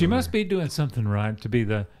get into. Well, she her. must be doing something right to be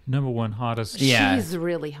the number 1 hottest. Yeah. She's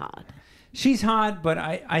really hot. She's hot, but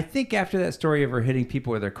I think after that story of her hitting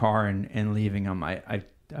people with her car and leaving them, I've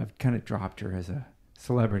kind of dropped her as a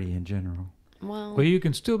celebrity in general. Well, you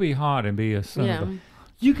can still be hot and be a son of a...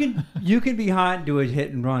 You can be hot and do a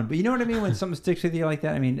hit and run, but you know what I mean when something sticks with you like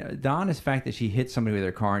that. I mean, the honest fact that she hit somebody with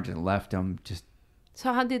her car and just left them just.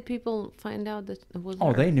 So how did people find out that it was Oh,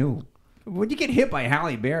 her? they knew. When you get hit by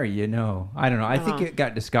Halle Berry, you know. I don't know. I think it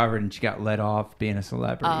got discovered and she got let off being a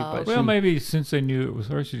celebrity. But Well, maybe since they knew it was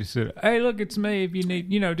her, she just said, "Hey, look, it's me. If you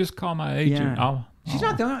need, just call my agent." Yeah. She's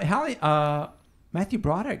not the only. Matthew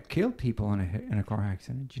Broderick killed people in a car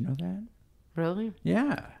accident. Did you know that? Really?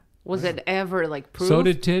 Yeah. Was it ever like proved? So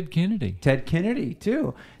did Ted Kennedy. Ted Kennedy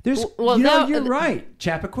too. There's. Well, you're right.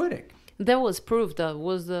 Chappaquiddick. That was proved.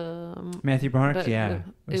 Was Matthew Broderick, but yeah.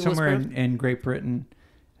 it was Somewhere proved? in Great Britain.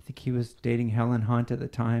 I think he was dating Helen Hunt at the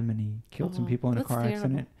time, and he killed some people in a that's car terrible.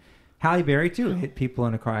 accident. Halle Berry, too, hit people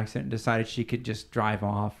in a car accident and decided she could just drive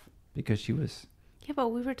off because she was... Yeah, but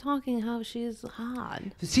we were talking how she's hot.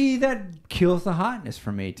 See, that kills the hotness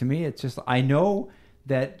for me. To me, it's just... I know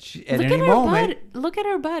that she, at Look any at her moment... body. Look at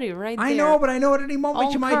her body right there. I know, but I know at any moment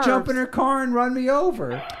All she might jump in curves. her car and run me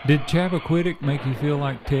over. Did Chappaquiddick make you feel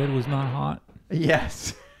like Ted was not hot?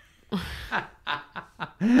 Yes.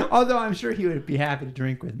 Although I'm sure he would be happy to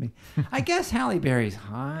drink with me. I guess Halle Berry's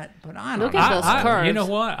hot, but I don't Look know. at those curves. You know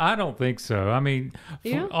what? I don't think so. I mean,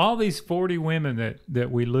 Yeah. all these 40 women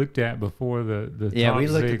that we looked at before the Yeah, top we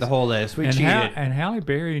looked six, at the whole list. We and cheated. and Halle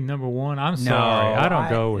Berry number 1. I'm sorry, I don't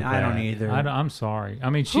go with that. I don't either. I'm sorry. I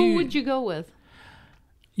mean, Who would you go with?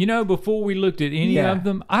 Before we looked at any Yeah. of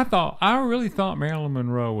them, I really thought Marilyn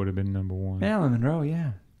Monroe would have been number 1. Marilyn Monroe,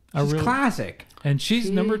 yeah. I She's really- classic. And she's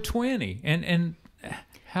She- number 20. And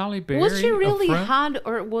Halle Berry. Was she really up front- hot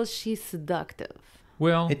or was she seductive?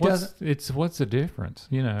 Well, It what's the difference?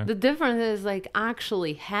 The difference is like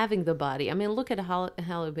actually having the body. I mean, look at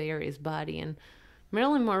Halle Berry's body, and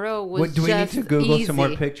Marilyn Monroe was Do we need just to Google easy. some more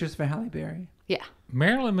pictures for Halle Berry? Yeah,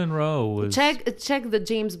 Marilyn Monroe was. check the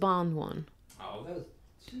James Bond one. Oh,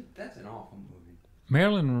 that's an awful movie.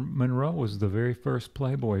 Marilyn Monroe was the very first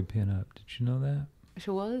Playboy pinup. Did you know that? She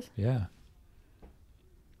was. Yeah.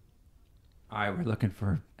 All right, we're looking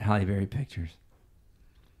for Halle Berry pictures.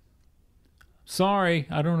 Sorry,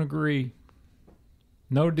 I don't agree.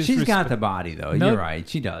 No disrespect. She's got the body, though. No- You're right.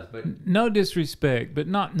 She does. But No disrespect, but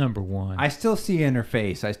not number 1. I still see in her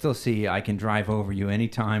face. I still see I can drive over you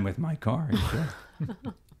anytime with my car.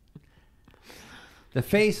 The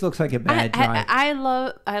face looks like a bad drive. I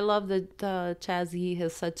love that Chazzy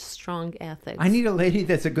has such strong ethics. I need a lady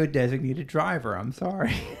that's a good designated driver. I'm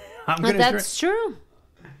sorry. That's true.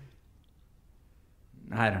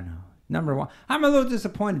 I don't know. Number 1. I'm a little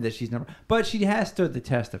disappointed that she's but she has stood the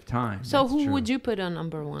test of time. So That's who true. would you put on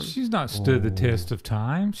number 1? She's not stood the test of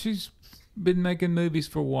time. She's been making movies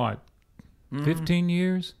for what? 15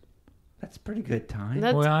 years? That's pretty good time.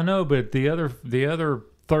 That's- Well, I know, but the other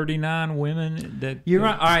 39 women that You're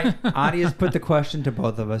right. All right. Adia's put the question to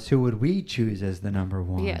both of us. Who would we choose as the number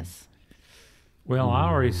one? Yes. Well, I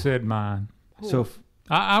already said mine. So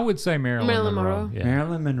I would say Marilyn Monroe. Yeah.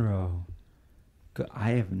 Marilyn Monroe.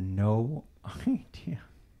 I have no idea.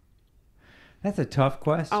 That's a tough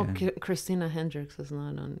question. Oh, Christina Hendricks is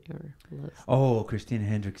not on your list. Oh, Christina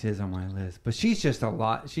Hendricks is on my list, but she's just a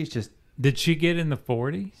lot. Did she get in the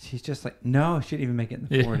 40? She's just like, no, she didn't even make it in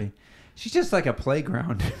the 40. She's just like a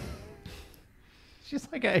playground. She's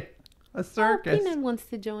like a circus. Oh, Peanut wants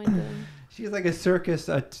to join them. She's like a circus,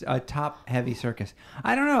 a top heavy circus.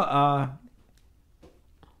 I don't know.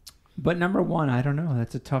 But number one, I don't know.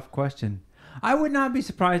 That's a tough question. I would not be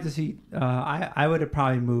surprised to see. I would have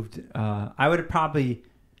probably moved. I would have probably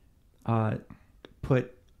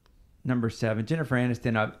put number 7, Jennifer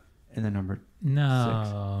Aniston, up in the number 6.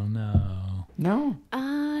 No.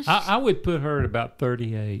 I would put her at about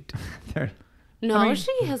 38. No, I mean-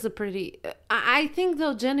 she has a pretty. I think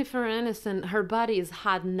though Jennifer Aniston, her body is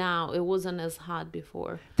hot now. It wasn't as hot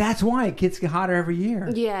before. That's why it gets hotter every year.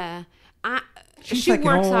 Yeah, She's she like an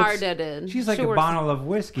works old- hard at it. She's like She a works- bottle of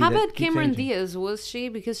whiskey. How that about keeps Cameron aging. Diaz? Was she?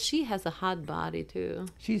 Because she has a hot body too.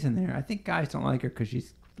 She's in there. I think guys don't like her because she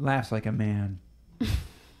laughs like a man.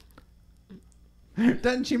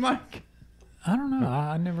 Doesn't she, Mike? I don't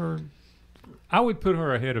know. I would put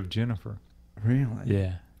her ahead of Jennifer. Really?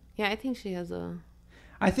 Yeah. Yeah, I think she has a.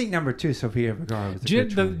 I think number 2, Sofia Vergara, was a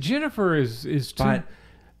good choice. Jennifer is too. But-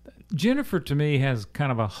 Jennifer to me has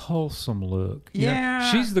kind of a wholesome look. You know,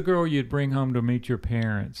 Yeah. she's the girl you'd bring home to meet your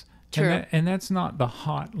parents. True. And that's not the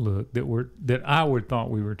hot look that I would thought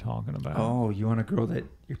we were talking about. Oh, you want a girl that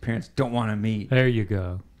your parents don't want to meet, There you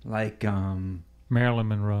go. like Marilyn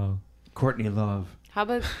Monroe. Courtney Love. How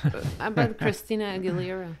about Christina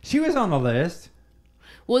Aguilera? She was on the list.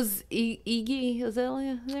 Was Iggy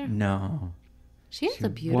Azalea there? No, She has she a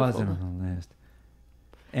beautiful. wasn't on the list.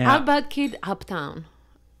 And How about Kid Uptown?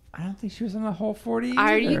 I don't think she was on the whole 40.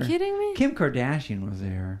 Are you either. kidding me? Kim Kardashian was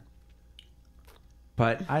there,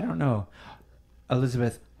 but I don't know.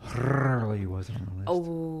 Elizabeth Hurley was on the list.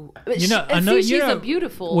 Oh, You know, I I know think she's you know, a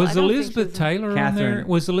beautiful. Was I don't think Elizabeth she's a- Taylor on there? Catherine-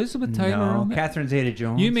 Was Elizabeth Taylor no, on there? Catherine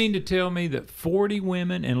Zeta-Jones. You mean to tell me that 40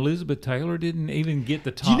 women and Elizabeth Taylor didn't even get the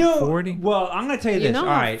Do top you know? 40? Well, I'm going to tell you this. You know All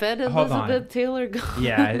how right, fed hold Elizabeth on. Taylor got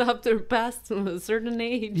Yeah. after past a certain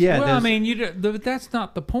age? Yeah, well, I there's- mean, but that's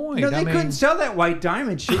not the point. No, they I mean, couldn't sell that white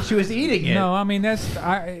diamond shit. She was eating it. No, I mean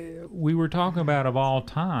we were talking about of all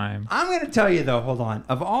time. I'm going to tell you, though, hold on.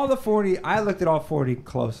 Of all the 40, I looked at all 40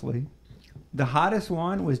 closely. The hottest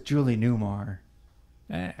one was Julie Newmar.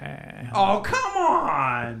 Oh, come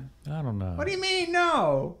on. I don't know. What do you mean,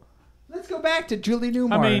 no? Let's go back to Julie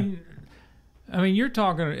Newmar. I mean, you're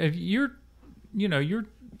talking. If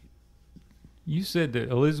you said that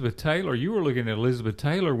Elizabeth Taylor. You were looking at Elizabeth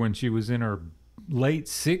Taylor when she was in her late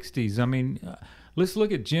 60s. I mean, let's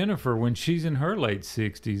look at Jennifer when she's in her late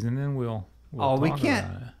 60s, and then we'll we talk can't.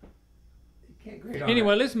 about it. Can't grade on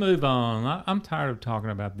Anyway, it. let's move on. I'm tired of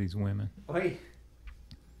talking about these women. Wait.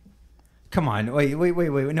 Come on. Wait.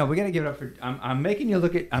 No, we got to give it up for. I'm making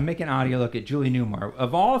Adia look at Julie Newmar.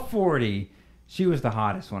 Of all 40, she was the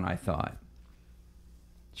hottest one, I thought.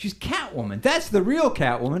 She's Catwoman. That's the real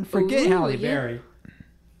Catwoman. Forget Ooh, Halle yeah. Berry.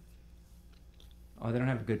 Oh, they don't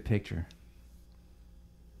have a good picture.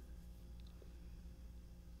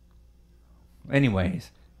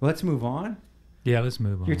 Anyways, let's move on. Yeah, let's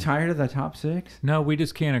move on. You're tired of the top 6? No, we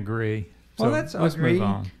just can't agree. Well, So let's let's agree. move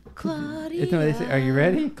on. Claudia. Are you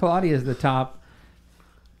ready? Claudia's the top.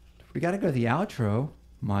 We got to go to the outro,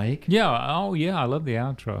 Mike. Yeah. Oh, yeah. I love the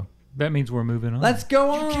outro. That means we're moving on. Let's go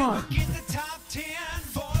on. Get the top 10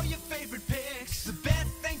 for your favorite picks. The best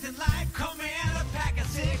things in life come in a pack of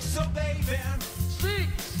 6. So baby,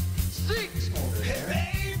 6.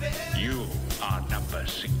 Hey baby, You are number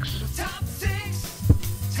 6. top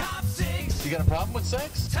 6. Top 6. You got a problem with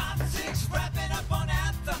sex? Top 6. Wrapping up on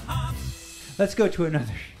At the Hump. Let's go to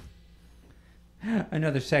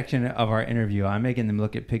another section of our interview. I'm making them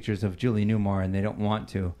look at pictures of Julie Newmar, and they don't want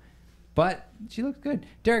to. But she looks good.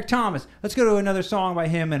 Derek Thomas. Let's go to another song by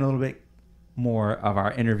him and a little bit more of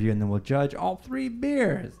our interview, and then we'll judge all 3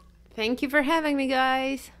 beers. Thank you for having me,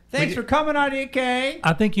 guys. Thanks for coming, Adia K.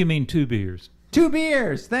 I think you mean 2 beers. 2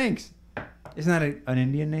 beers. Thanks. Isn't that an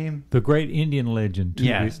Indian name? The great Indian legend.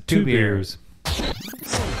 Yes, 2 2 beers.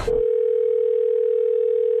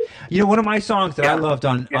 You know, one of my songs that I loved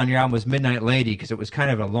on your album was Midnight Lady because it was kind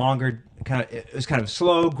of a longer, it was kind of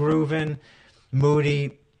slow, grooving,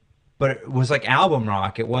 moody. but it was like album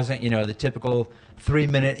rock. It wasn't, the typical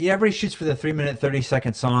 3-minute. Everybody shoots for the 3-minute,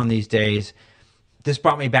 30-second song these days. This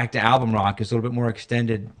brought me back to album rock. It's a little bit more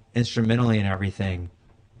extended instrumentally and everything.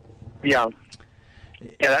 Yeah.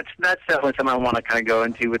 Yeah, that's definitely something I want to kind of go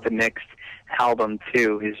into with the next album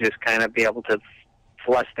too, is just kind of be able to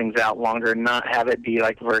flesh things out longer, not have it be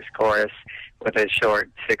like verse chorus with a short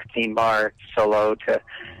 16-bar solo.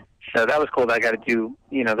 So that was cool that I got to do,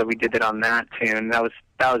 that we did it on that tune. That was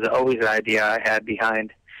always an idea I had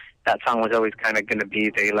behind that song. Was always kind of going to be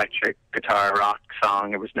the electric guitar rock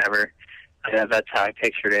song. It was never. That's how I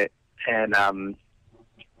pictured it, and I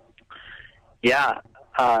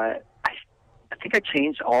think I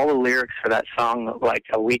changed all the lyrics for that song like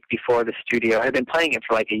a week before the studio. I had been playing it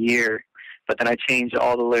for like a year, but then I changed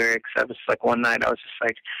all the lyrics. I was like, one night I was just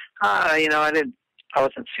like, I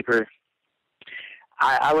wasn't super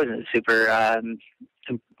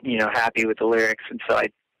happy with the lyrics, and so I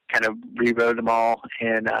kind of rewrote them all,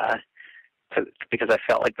 and because I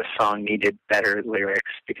felt like the song needed better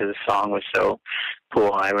lyrics because the song was so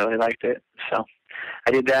cool and I really liked it. So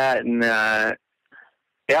I did that, and I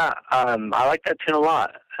like that tune a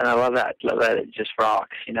lot, and I love that. Love that it just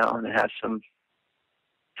rocks, and it has some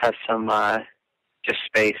just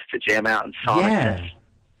space to jam out and song. Yeah.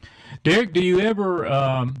 Derek, do you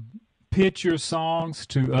ever pitch your songs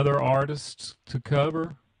to other artists to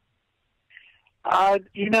cover? I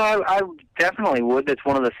definitely would. That's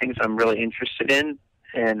one of the things I'm really interested in,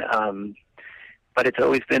 and but it's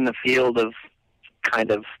always been the field of kind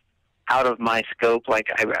of out of my scope. Like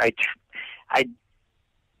I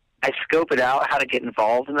scope it out how to get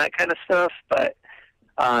involved in that kind of stuff, but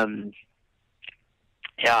I'm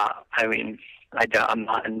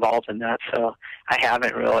not involved in that, so I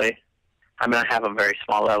haven't really. I mean, I have a very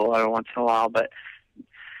small level every once in a while, but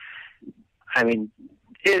I mean,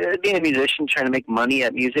 being a musician, trying to make money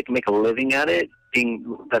at music and make a living at it,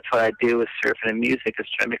 that's what I do with surfing and music, is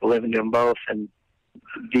try to make a living doing both. And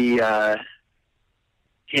the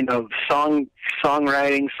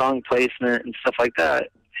songwriting, song placement, and stuff like that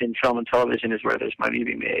in film and television is where there's money to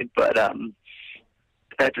be made. But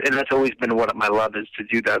that's always been what my love is, to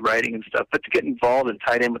do that writing and stuff. But to get involved and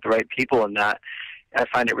tied in with the right people in that, I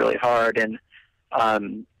find it really hard. And I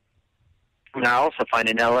also find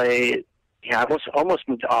in LA, I almost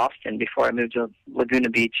moved to Austin before I moved to Laguna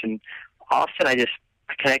Beach. And Austin, I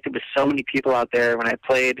connected with so many people out there. When I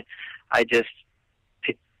played, the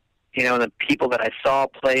people that I saw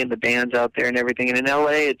play in the bands out there and everything. And in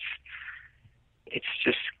LA, it's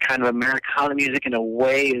just kind of Americana music in a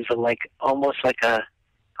way, is almost like I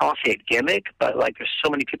won't say a gimmick, but like there's so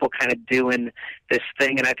many people kind of doing this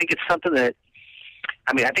thing. And I think it's something that,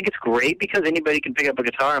 I think it's great because anybody can pick up a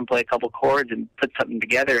guitar and play a couple chords and put something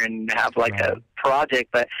together and have like a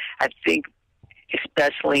project. But I think,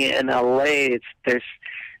 especially in LA, there's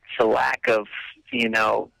a lack of,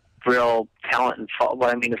 real talent and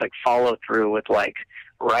follow through with like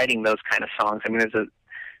writing those kind of songs. I mean, there's a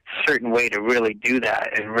certain way to really do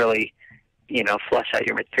that and really, flesh out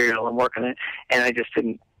your material and work on it. And I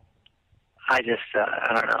don't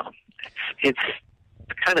know. It's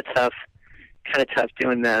kind of tough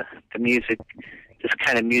doing the music, this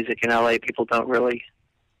kind of music in LA. People don't really,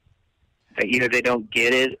 either they don't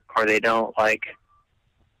get it or they don't I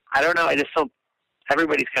don't know.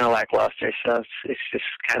 Everybody's kind of lackluster, so it's just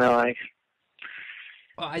kind of like.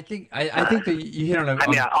 Well, I think that you hit on a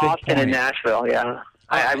Austin and Nashville, yeah.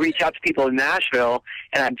 I reach out to people in Nashville,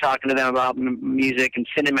 and I'm talking to them about music and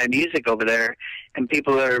sending my music over there, and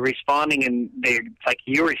people are responding, and they're like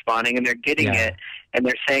you're responding, and they're getting it, and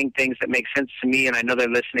they're saying things that make sense to me, and I know they're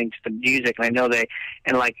listening to the music, and I know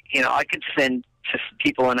I could send to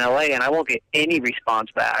people in LA, and I won't get any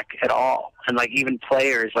response back at all. And even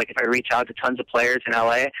players, if I reach out to tons of players in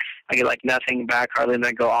LA, I get nothing back hardly, and then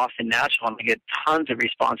I go Austin, Nashville, and I get tons of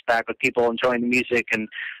response back with people enjoying the music and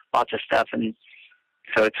lots of stuff. And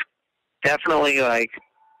so it's definitely I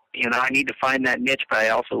need to find that niche, but I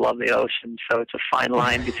also love the ocean, so it's a fine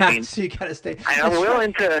line between. So you gotta stay. I'm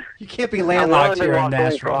willing to. You can't be landlocked here in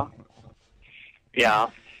Nashville. Yeah.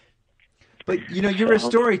 But you're a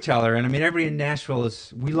storyteller, and everybody in Nashville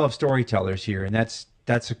we love storytellers here, and that's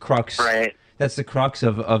a crux. Right. That's the crux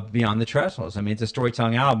of Beyond the Trestles. It's a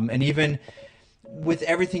storytelling album, and even with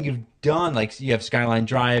everything you've done, you have Skyline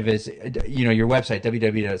Drive as your website,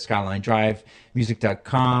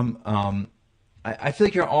 www.skylinedrivemusic.com. I feel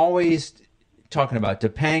like you're always talking about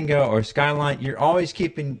Topanga or Skyline. You're always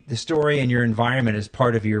keeping the story and your environment as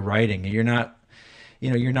part of your writing, and you're not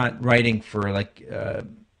writing for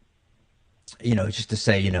just to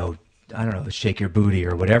say, I don't know, shake your booty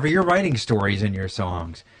or whatever. You're writing stories in your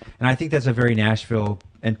songs. And I think that's a very Nashville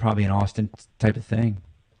and probably an Austin type of thing.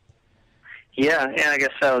 Yeah, I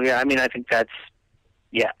guess so. Yeah, I mean, I think that's,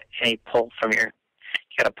 any pull from you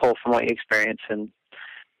got to pull from what you experience. And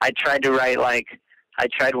I tried to write, I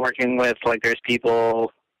tried working with, there's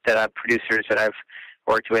people producers that I've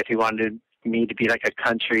worked with who wanted me to be like a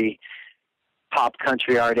pop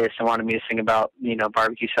country artist and wanted me to sing about,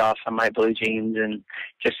 barbecue sauce on my blue jeans and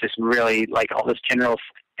just this really, all this general.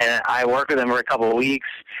 And I worked with him for a couple of weeks,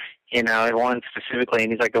 one specifically,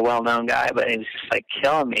 and he's like a well-known guy, but he was just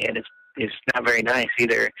killing me, and it's not very nice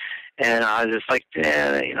either. And I was just like, this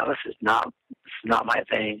is not my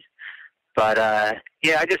thing. But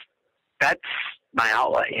that's my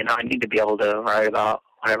outlet. I need to be able to write about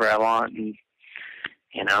whatever I want, and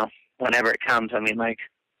whenever it comes. I mean,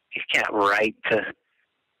 you can't write to.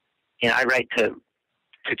 I write to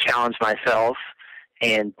challenge myself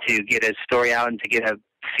and to get a story out and to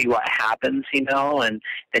see what happens, and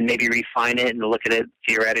then maybe refine it and look at it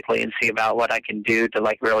theoretically and see about what I can do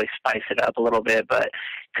to really spice it up a little bit, but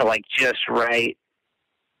to just write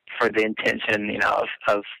for the intention,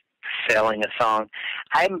 of selling a song.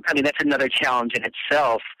 I mean, that's another challenge in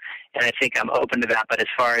itself, and I think I'm open to that, but as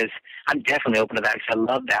far as, I'm definitely open to that because I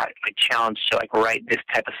love that, challenge to write this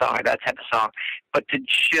type of song or that type of song, but to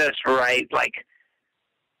just write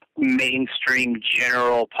mainstream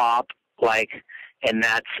general pop, and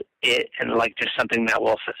that's it, and just something that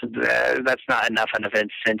will, that's not enough of an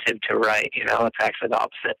incentive to write, it's actually the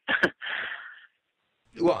opposite.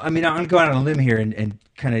 Well, I mean, I'm going to go out on a limb here and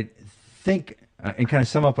kind of think and kind of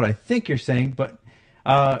sum up what I think you're saying, but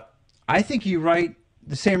I think you write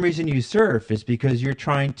the same reason you surf is because you're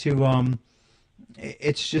trying to,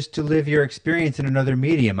 it's just to live your experience in another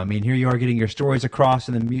medium. I mean, here you are getting your stories across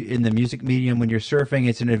in the music medium. When you're surfing,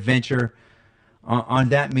 it's an adventure on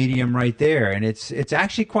that medium right there, and it's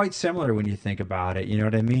actually quite similar when you think about it. You know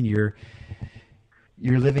what I mean? You're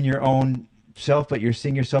living your own self, but you're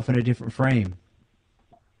seeing yourself in a different frame.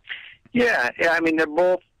 Yeah. I mean, they're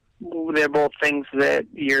both things that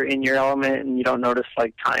you're in your element and you don't notice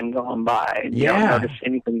time going by. You don't notice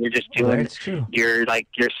anything. You're just doing. That's true. Your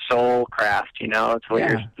soul craft. It's what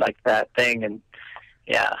you're that thing. And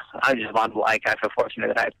I just want I feel fortunate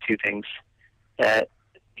that I have two things that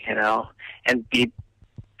and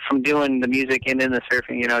from doing the music and then the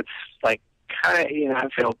surfing. It's kind of I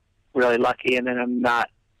feel really lucky, and then I'm not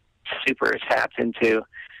super tapped into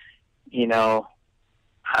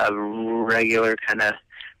a regular kind of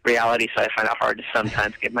reality, so I find it hard to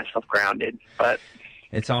sometimes get myself grounded, but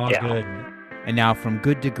it's all good. And now from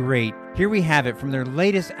good to great, here we have it from their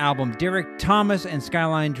latest album, Derek Thomas and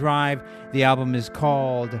Skyline Drive. The album is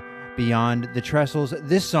called Beyond the Trestles.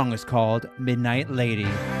 This song is called Midnight Lady.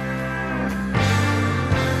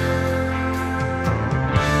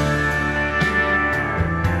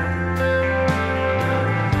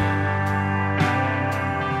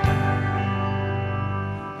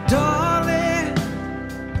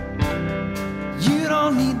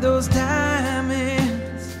 Those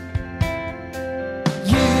diamonds,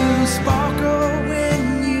 you sparkle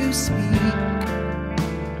when you speak,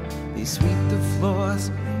 they sweep the floors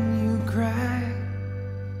when you cry,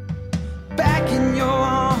 back in your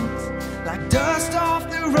arms like dust off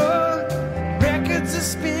the road, records are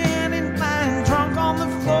spinning, lying drunk on the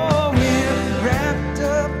floor, we're wrapped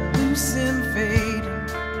up, loose and fading,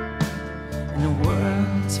 and the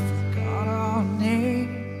world's forgot our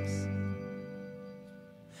names.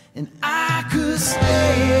 And I could stay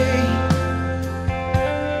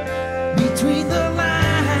between the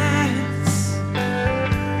lines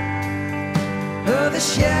of the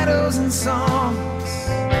shadows and songs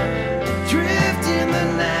that drift in the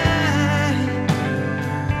night,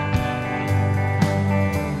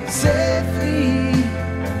 safely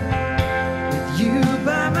with you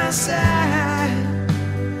by my side,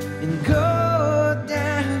 and go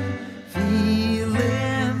down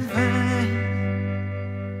feeling fine.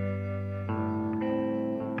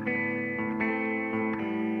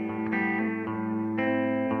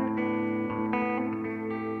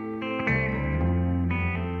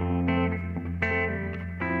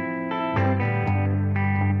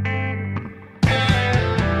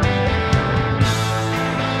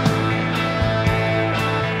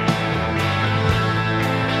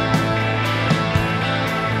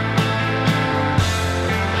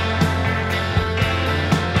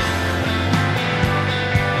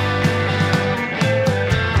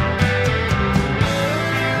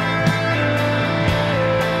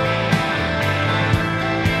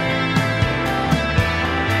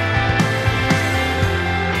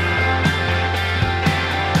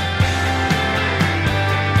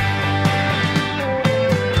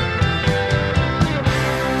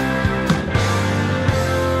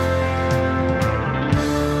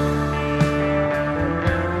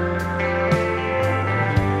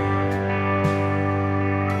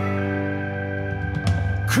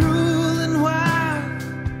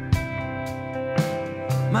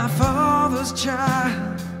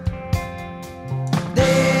 child.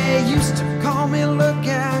 They used to call me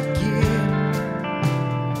Lookout Kid,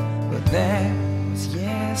 but that was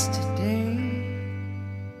yesterday.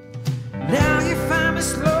 Now you find me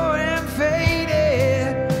slow and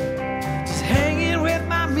faded, just hanging with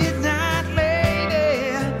my midnight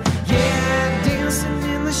lady. Yeah, dancing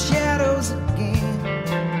in the shadows again,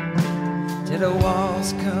 till the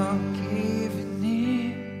walls come caving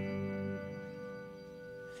in.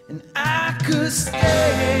 And I could stay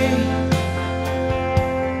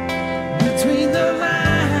between the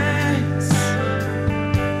lines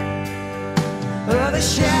of the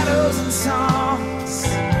shadows and songs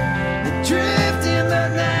that drift in the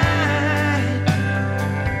night,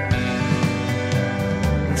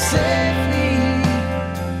 and safely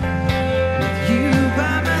with you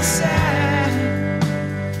by my side,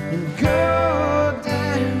 and go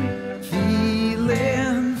down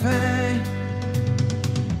feeling fine.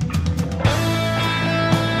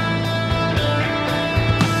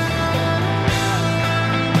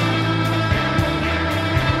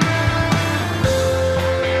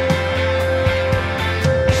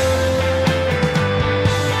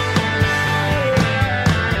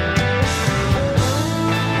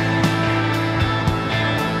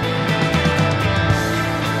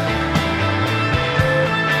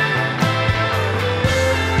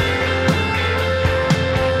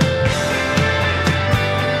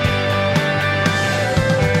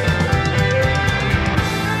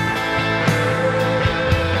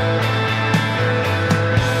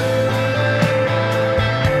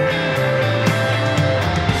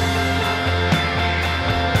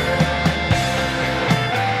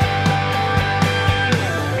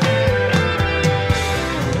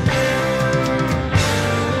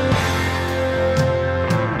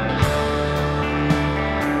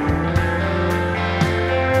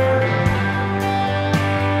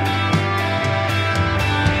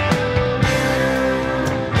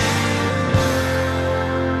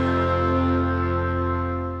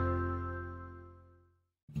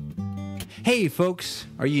 Hey folks,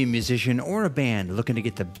 are you a musician or a band looking to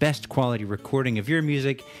get the best quality recording of your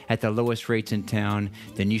music at the lowest rates in town?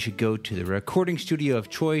 Then you should go to the recording studio of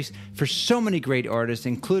choice for so many great artists,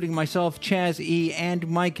 including myself, Chaz E, and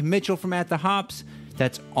Mike Mitchell from At the Hops.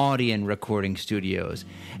 That's Audion Recording Studios.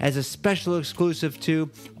 As a special exclusive too,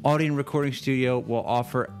 Audion Recording Studio will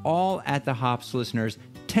offer all At the Hops listeners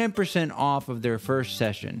 10% off of their first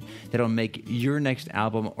session. That'll make your next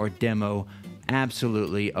album or demo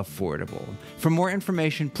absolutely affordable. For more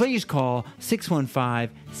information, please call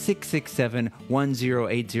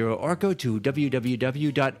 615-667-1080 or go to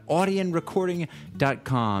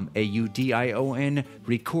www.audionrecording.com, AUDION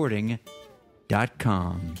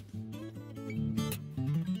recording.com.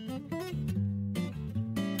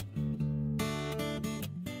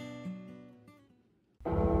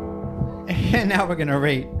 And now we're going to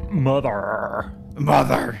rate Mother.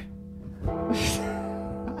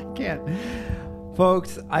 I can't.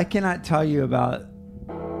 Folks, I cannot tell you about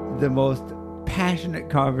the most passionate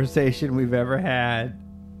conversation we've ever had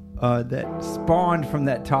that spawned from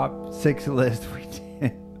that top 6 list we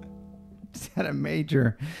did. Just had a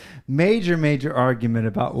major argument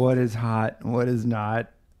about what is hot and what is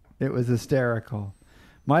not. It was hysterical.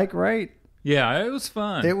 Mike, right? Yeah, it was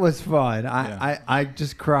fun. It was fun. I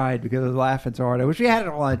just cried because I was laughing so hard. I wish we had it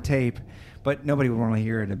all on tape, but nobody would want to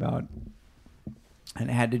hear it about. And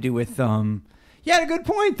it had to do with, you had a good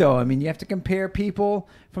point, though. I mean, you have to compare people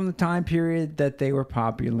from the time period that they were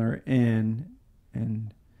popular in,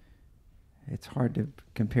 and it's hard to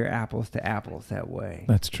compare apples to apples that way.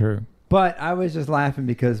 That's true. But I was just laughing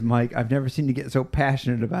because, Mike, I've never seen you get so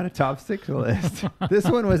passionate about a top 6 list. This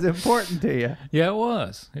one was important to you. Yeah, it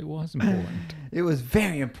was. It was important. It was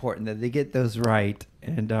very important that they get those right.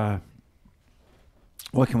 And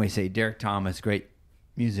what can we say? Derek Thomas, great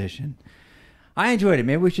musician. I enjoyed it.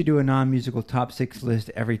 Maybe we should do a non-musical top 6 list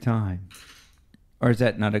every time. Or is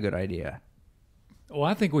that not a good idea? Well,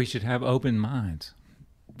 I think we should have open minds.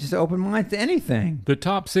 Just open minds to anything. The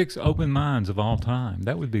top 6 open minds of all time.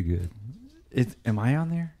 That would be good. Am I on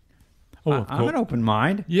there? Oh, of course. I'm an open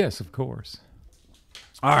mind. Yes, of course.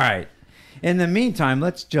 All right. In the meantime,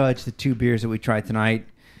 let's judge the 2 beers that we tried tonight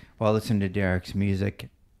while listening to Derek's music.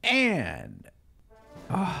 And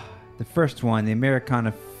the first one, the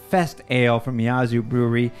Americana Fest Ale from Yazoo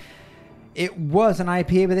Brewery. It was an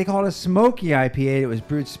IPA, but they call it a smoky IPA. It was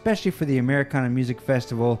brewed specially for the Americana Music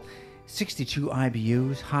Festival. 62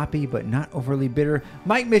 IBUs, hoppy but not overly bitter.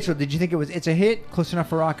 Mike Mitchell, did you think it's a hit, close enough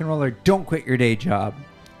for rock and roll, or don't quit your day job?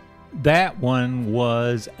 That one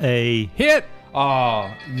was a hit.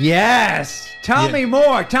 Oh, yes. Tell me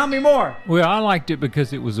more. Tell me more. Well, I liked it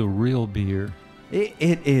because it was a real beer.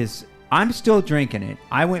 It is. I'm still drinking it.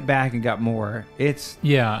 I went back and got more.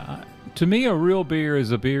 Yeah. To me, a real beer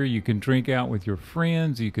is a beer you can drink out with your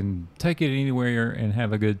friends. You can take it anywhere and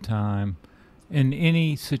have a good time in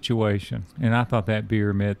any situation. And I thought that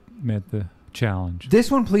beer met the challenge.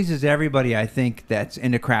 This one pleases everybody, I think, that's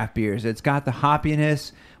into craft beers. It's got the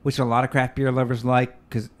hoppiness, which a lot of craft beer lovers like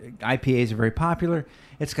because IPAs are very popular.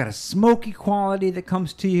 It's got a smoky quality that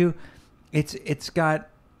comes to you. It's just got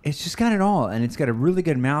it all, and it's got a really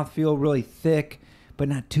good mouthfeel, really thick, but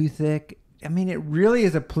not too thick. I mean, it really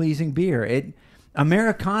is a pleasing beer.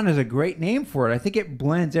 Americana is a great name for it. I think it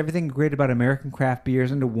blends everything great about American craft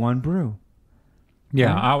beers into one brew.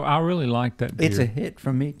 Yeah, I really like that beer. It's a hit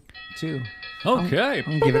from me, too. Okay. I'm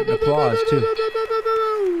going to give it an applause, too.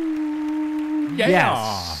 Yeah.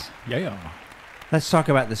 Yes. Yeah. Let's talk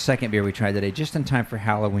about the second beer we tried today, just in time for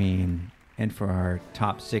Halloween and for our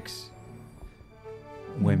top 6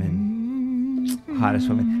 women. Hottest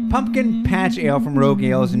women. Pumpkin Patch Ale from Rogue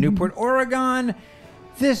Ales in Newport, Oregon.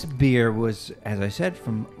 This beer was, as I said,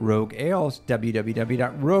 from Rogue Ales,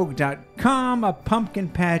 www.rogue.com. A pumpkin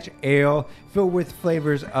patch ale filled with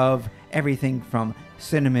flavors of everything from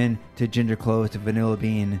cinnamon to ginger cloves to vanilla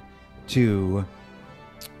bean to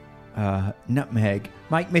nutmeg.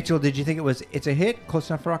 Mike Mitchell, did you think it's a hit? Close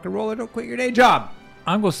enough for rock and roll, or don't quit your day job?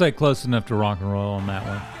 I'm going to say close enough to rock and roll on that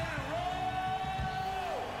one.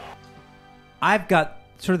 I've got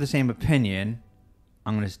sort of the same opinion.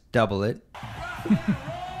 I'm going to double it.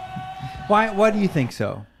 Why do you think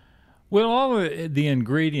so? Well, all of the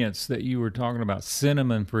ingredients that you were talking about,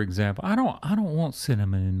 cinnamon, for example, I don't want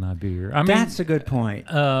cinnamon in my beer. I mean, that's a good point.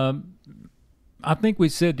 I think we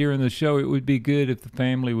said during the show it would be good if the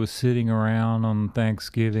family was sitting around on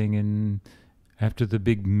Thanksgiving and after the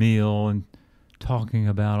big meal and talking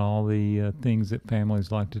about all the things that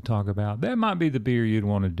families like to talk about. That might be the beer you'd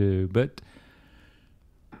want to do, but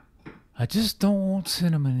I just don't want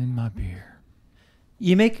cinnamon in my beer.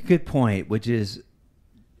 You make a good point, which is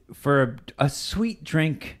for a sweet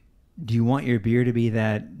drink, do you want your beer to be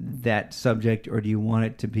that subject, or do you want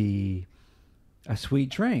it to be a sweet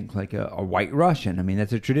drink like a White Russian? I mean,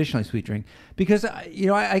 that's a traditionally sweet drink. Because,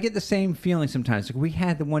 I get the same feeling sometimes. Like we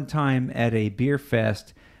had the one time at a beer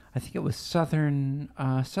fest, I think it was Southern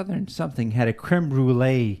something, had a creme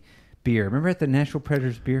brulee beer. Remember at the Nashville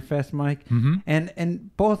Predators Beer Fest, Mike? Mm-hmm.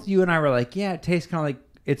 And both you and I were like, yeah, it tastes kind of like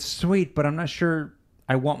it's sweet, but I'm not sure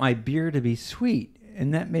I want my beer to be sweet.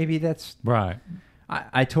 And that's right.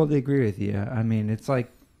 I totally agree with you. I mean, it's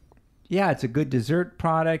like, yeah, it's a good dessert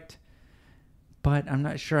product, but I'm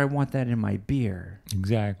not sure I want that in my beer.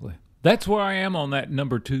 Exactly. That's where I am on that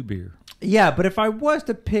number 2 beer. Yeah, but if I was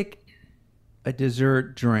to pick a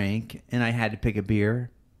dessert drink and I had to pick a beer,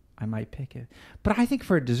 I might pick it. But I think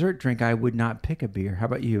for a dessert drink, I would not pick a beer. How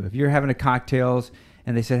about you? If you're having a cocktails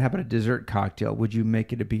and they said, how about a dessert cocktail? Would you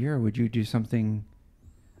make it a beer, or would you do something?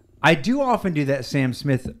 I do often do that Sam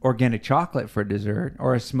Smith organic chocolate for dessert,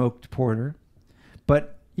 or a smoked porter.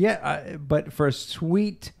 But yeah, but for a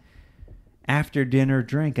sweet after dinner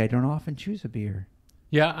drink, I don't often choose a beer.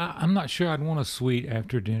 Yeah, I'm not sure I'd want a sweet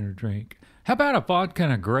after dinner drink. How about a vodka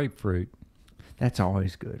and a grapefruit? That's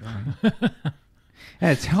always good, right?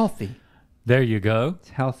 And it's healthy. There you go. It's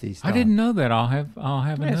healthy stuff. I didn't know that. I'll have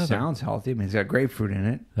another. It sounds healthy. I mean, it's got grapefruit in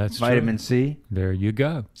it. That's vitamin true. C. There you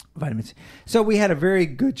go. Vitamin C. So we had a very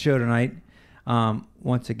good show tonight.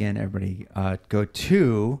 Once again, everybody,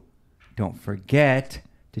 don't forget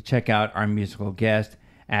to check out our musical guest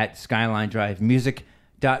at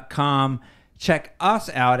SkylineDriveMusic.com. Check us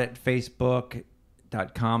out at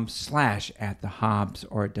Facebook.com/@thehobbs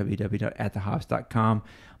or at www.atthehobbs.com.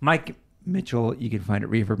 Mike Mitchell, you can find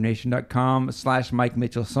at ReverbNation.com/Mike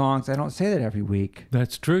Mitchell Songs. I don't say that every week.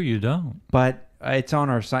 That's true, you don't. But it's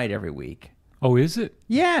on our site every week. Oh, is it?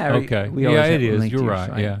 Yeah. Okay. We always have it a is. link to You're your right.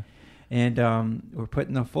 site. Yeah. And we're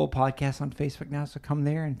putting the full podcast on Facebook now, so come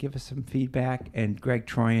there and give us some feedback. And Greg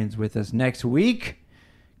Troyan's with us next week.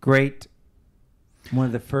 Great. One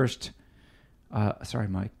of the first... sorry,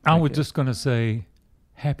 Mike. I was just going to say...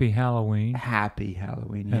 Happy Halloween. Happy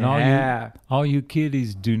Halloween. And all you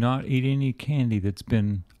kiddies, do not eat any candy that's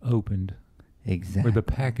been opened. Exactly. Or the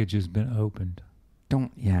package has been opened.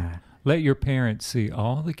 Yeah. Let your parents see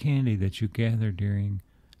all the candy that you gather during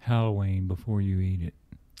Halloween before you eat it.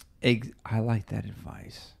 I like that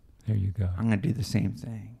advice. There you go. I'm going to do the same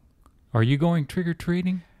thing. Are you going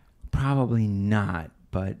trick-or-treating? Probably not,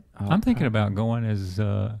 but... I'm thinking about going as...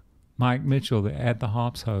 Mike Mitchell, the At the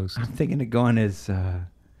Hops host. I'm thinking of going as,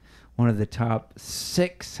 one of the top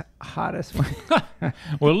 6 hottest.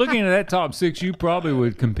 Well, looking at that top 6, you probably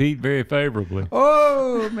would compete very favorably.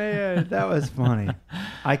 Oh, man, that was funny.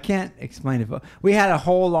 I can't explain it. We had a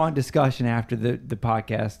whole long discussion after the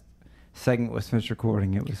podcast segment was finished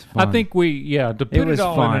recording. It was fun. I think to put it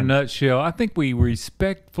all fun. in a nutshell, I think we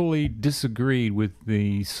respectfully disagreed with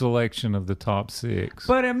the selection of the top 6.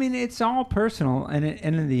 But, I mean, it's all personal. And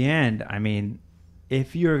in the end, I mean,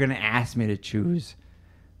 if you're going to ask me to choose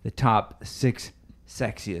the top 6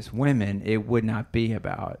 sexiest women, it would not be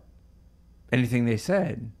about anything they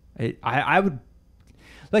said. I would,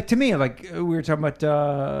 like, to me, like, we were talking about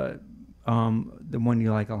the one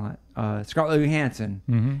you like a lot, Scarlett Johansson.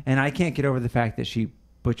 Mm-hmm. And I can't get over the fact that she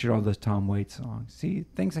butchered all those Tom Waits songs. See,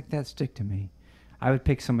 things like that stick to me. I would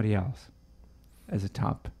pick somebody else as a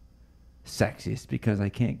top sexiest because I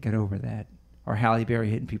can't get over that. Or Halle Berry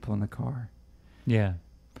hitting people in the car. Yeah.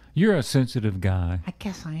 You're a sensitive guy. I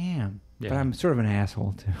guess I am. Yeah. But I'm sort of an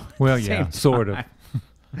asshole, too. Well, yeah, sort of.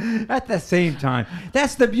 At the same time.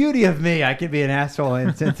 That's the beauty of me. I can be an asshole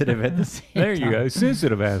and sensitive at the same time. There you go.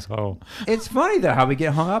 Sensitive asshole. It's funny, though, how we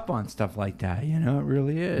get hung up on stuff like that. You know, it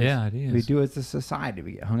really is. Yeah, it is. We do as a society.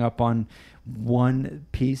 We get hung up on one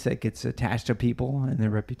piece that gets attached to people and their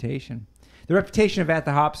reputation. The reputation of At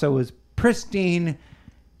the Hopso is pristine.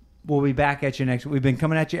 We'll be back at you next week. We've been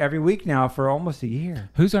coming at you every week now for almost a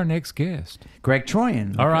year. Who's our next guest? Greg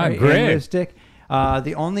Troyan. All right, Greg. Lipstick.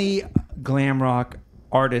 The only glam rock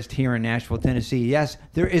artist here in Nashville, Tennessee. Yes,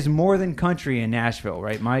 there is more than country in Nashville,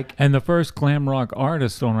 right, Mike? And the first glam rock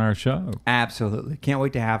artist on our show. Absolutely. Can't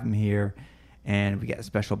wait to have him here. And we got a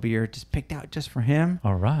special beer just picked out just for him.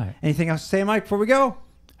 All right. Anything else to say, Mike, before we go?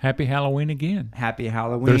 Happy Halloween again. Happy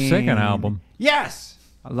Halloween. Their second album. Yes.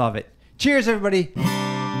 I love it. Cheers, everybody.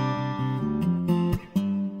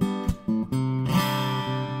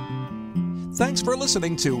 Thanks for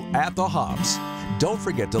listening to At the Hops. Don't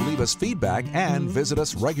forget to leave us feedback and visit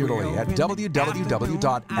us regularly at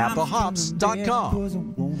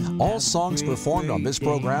www.atthehops.com. All songs performed on this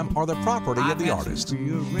program are the property of the artist.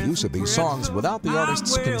 Use of these songs without the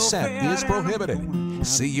artist's consent is prohibited.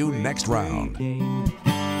 See you next round.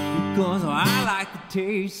 Because I like the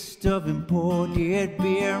taste of imported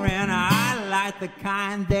beer, and I like the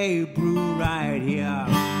kind they brew right here.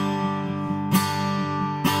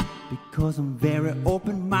 Because I'm very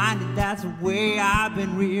open-minded, that's the way I've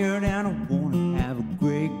been reared, and I want to have a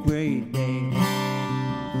great, great day.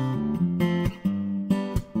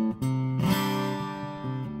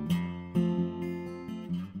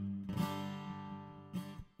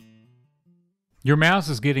 Your mouse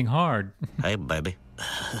is getting hard. Hey, baby.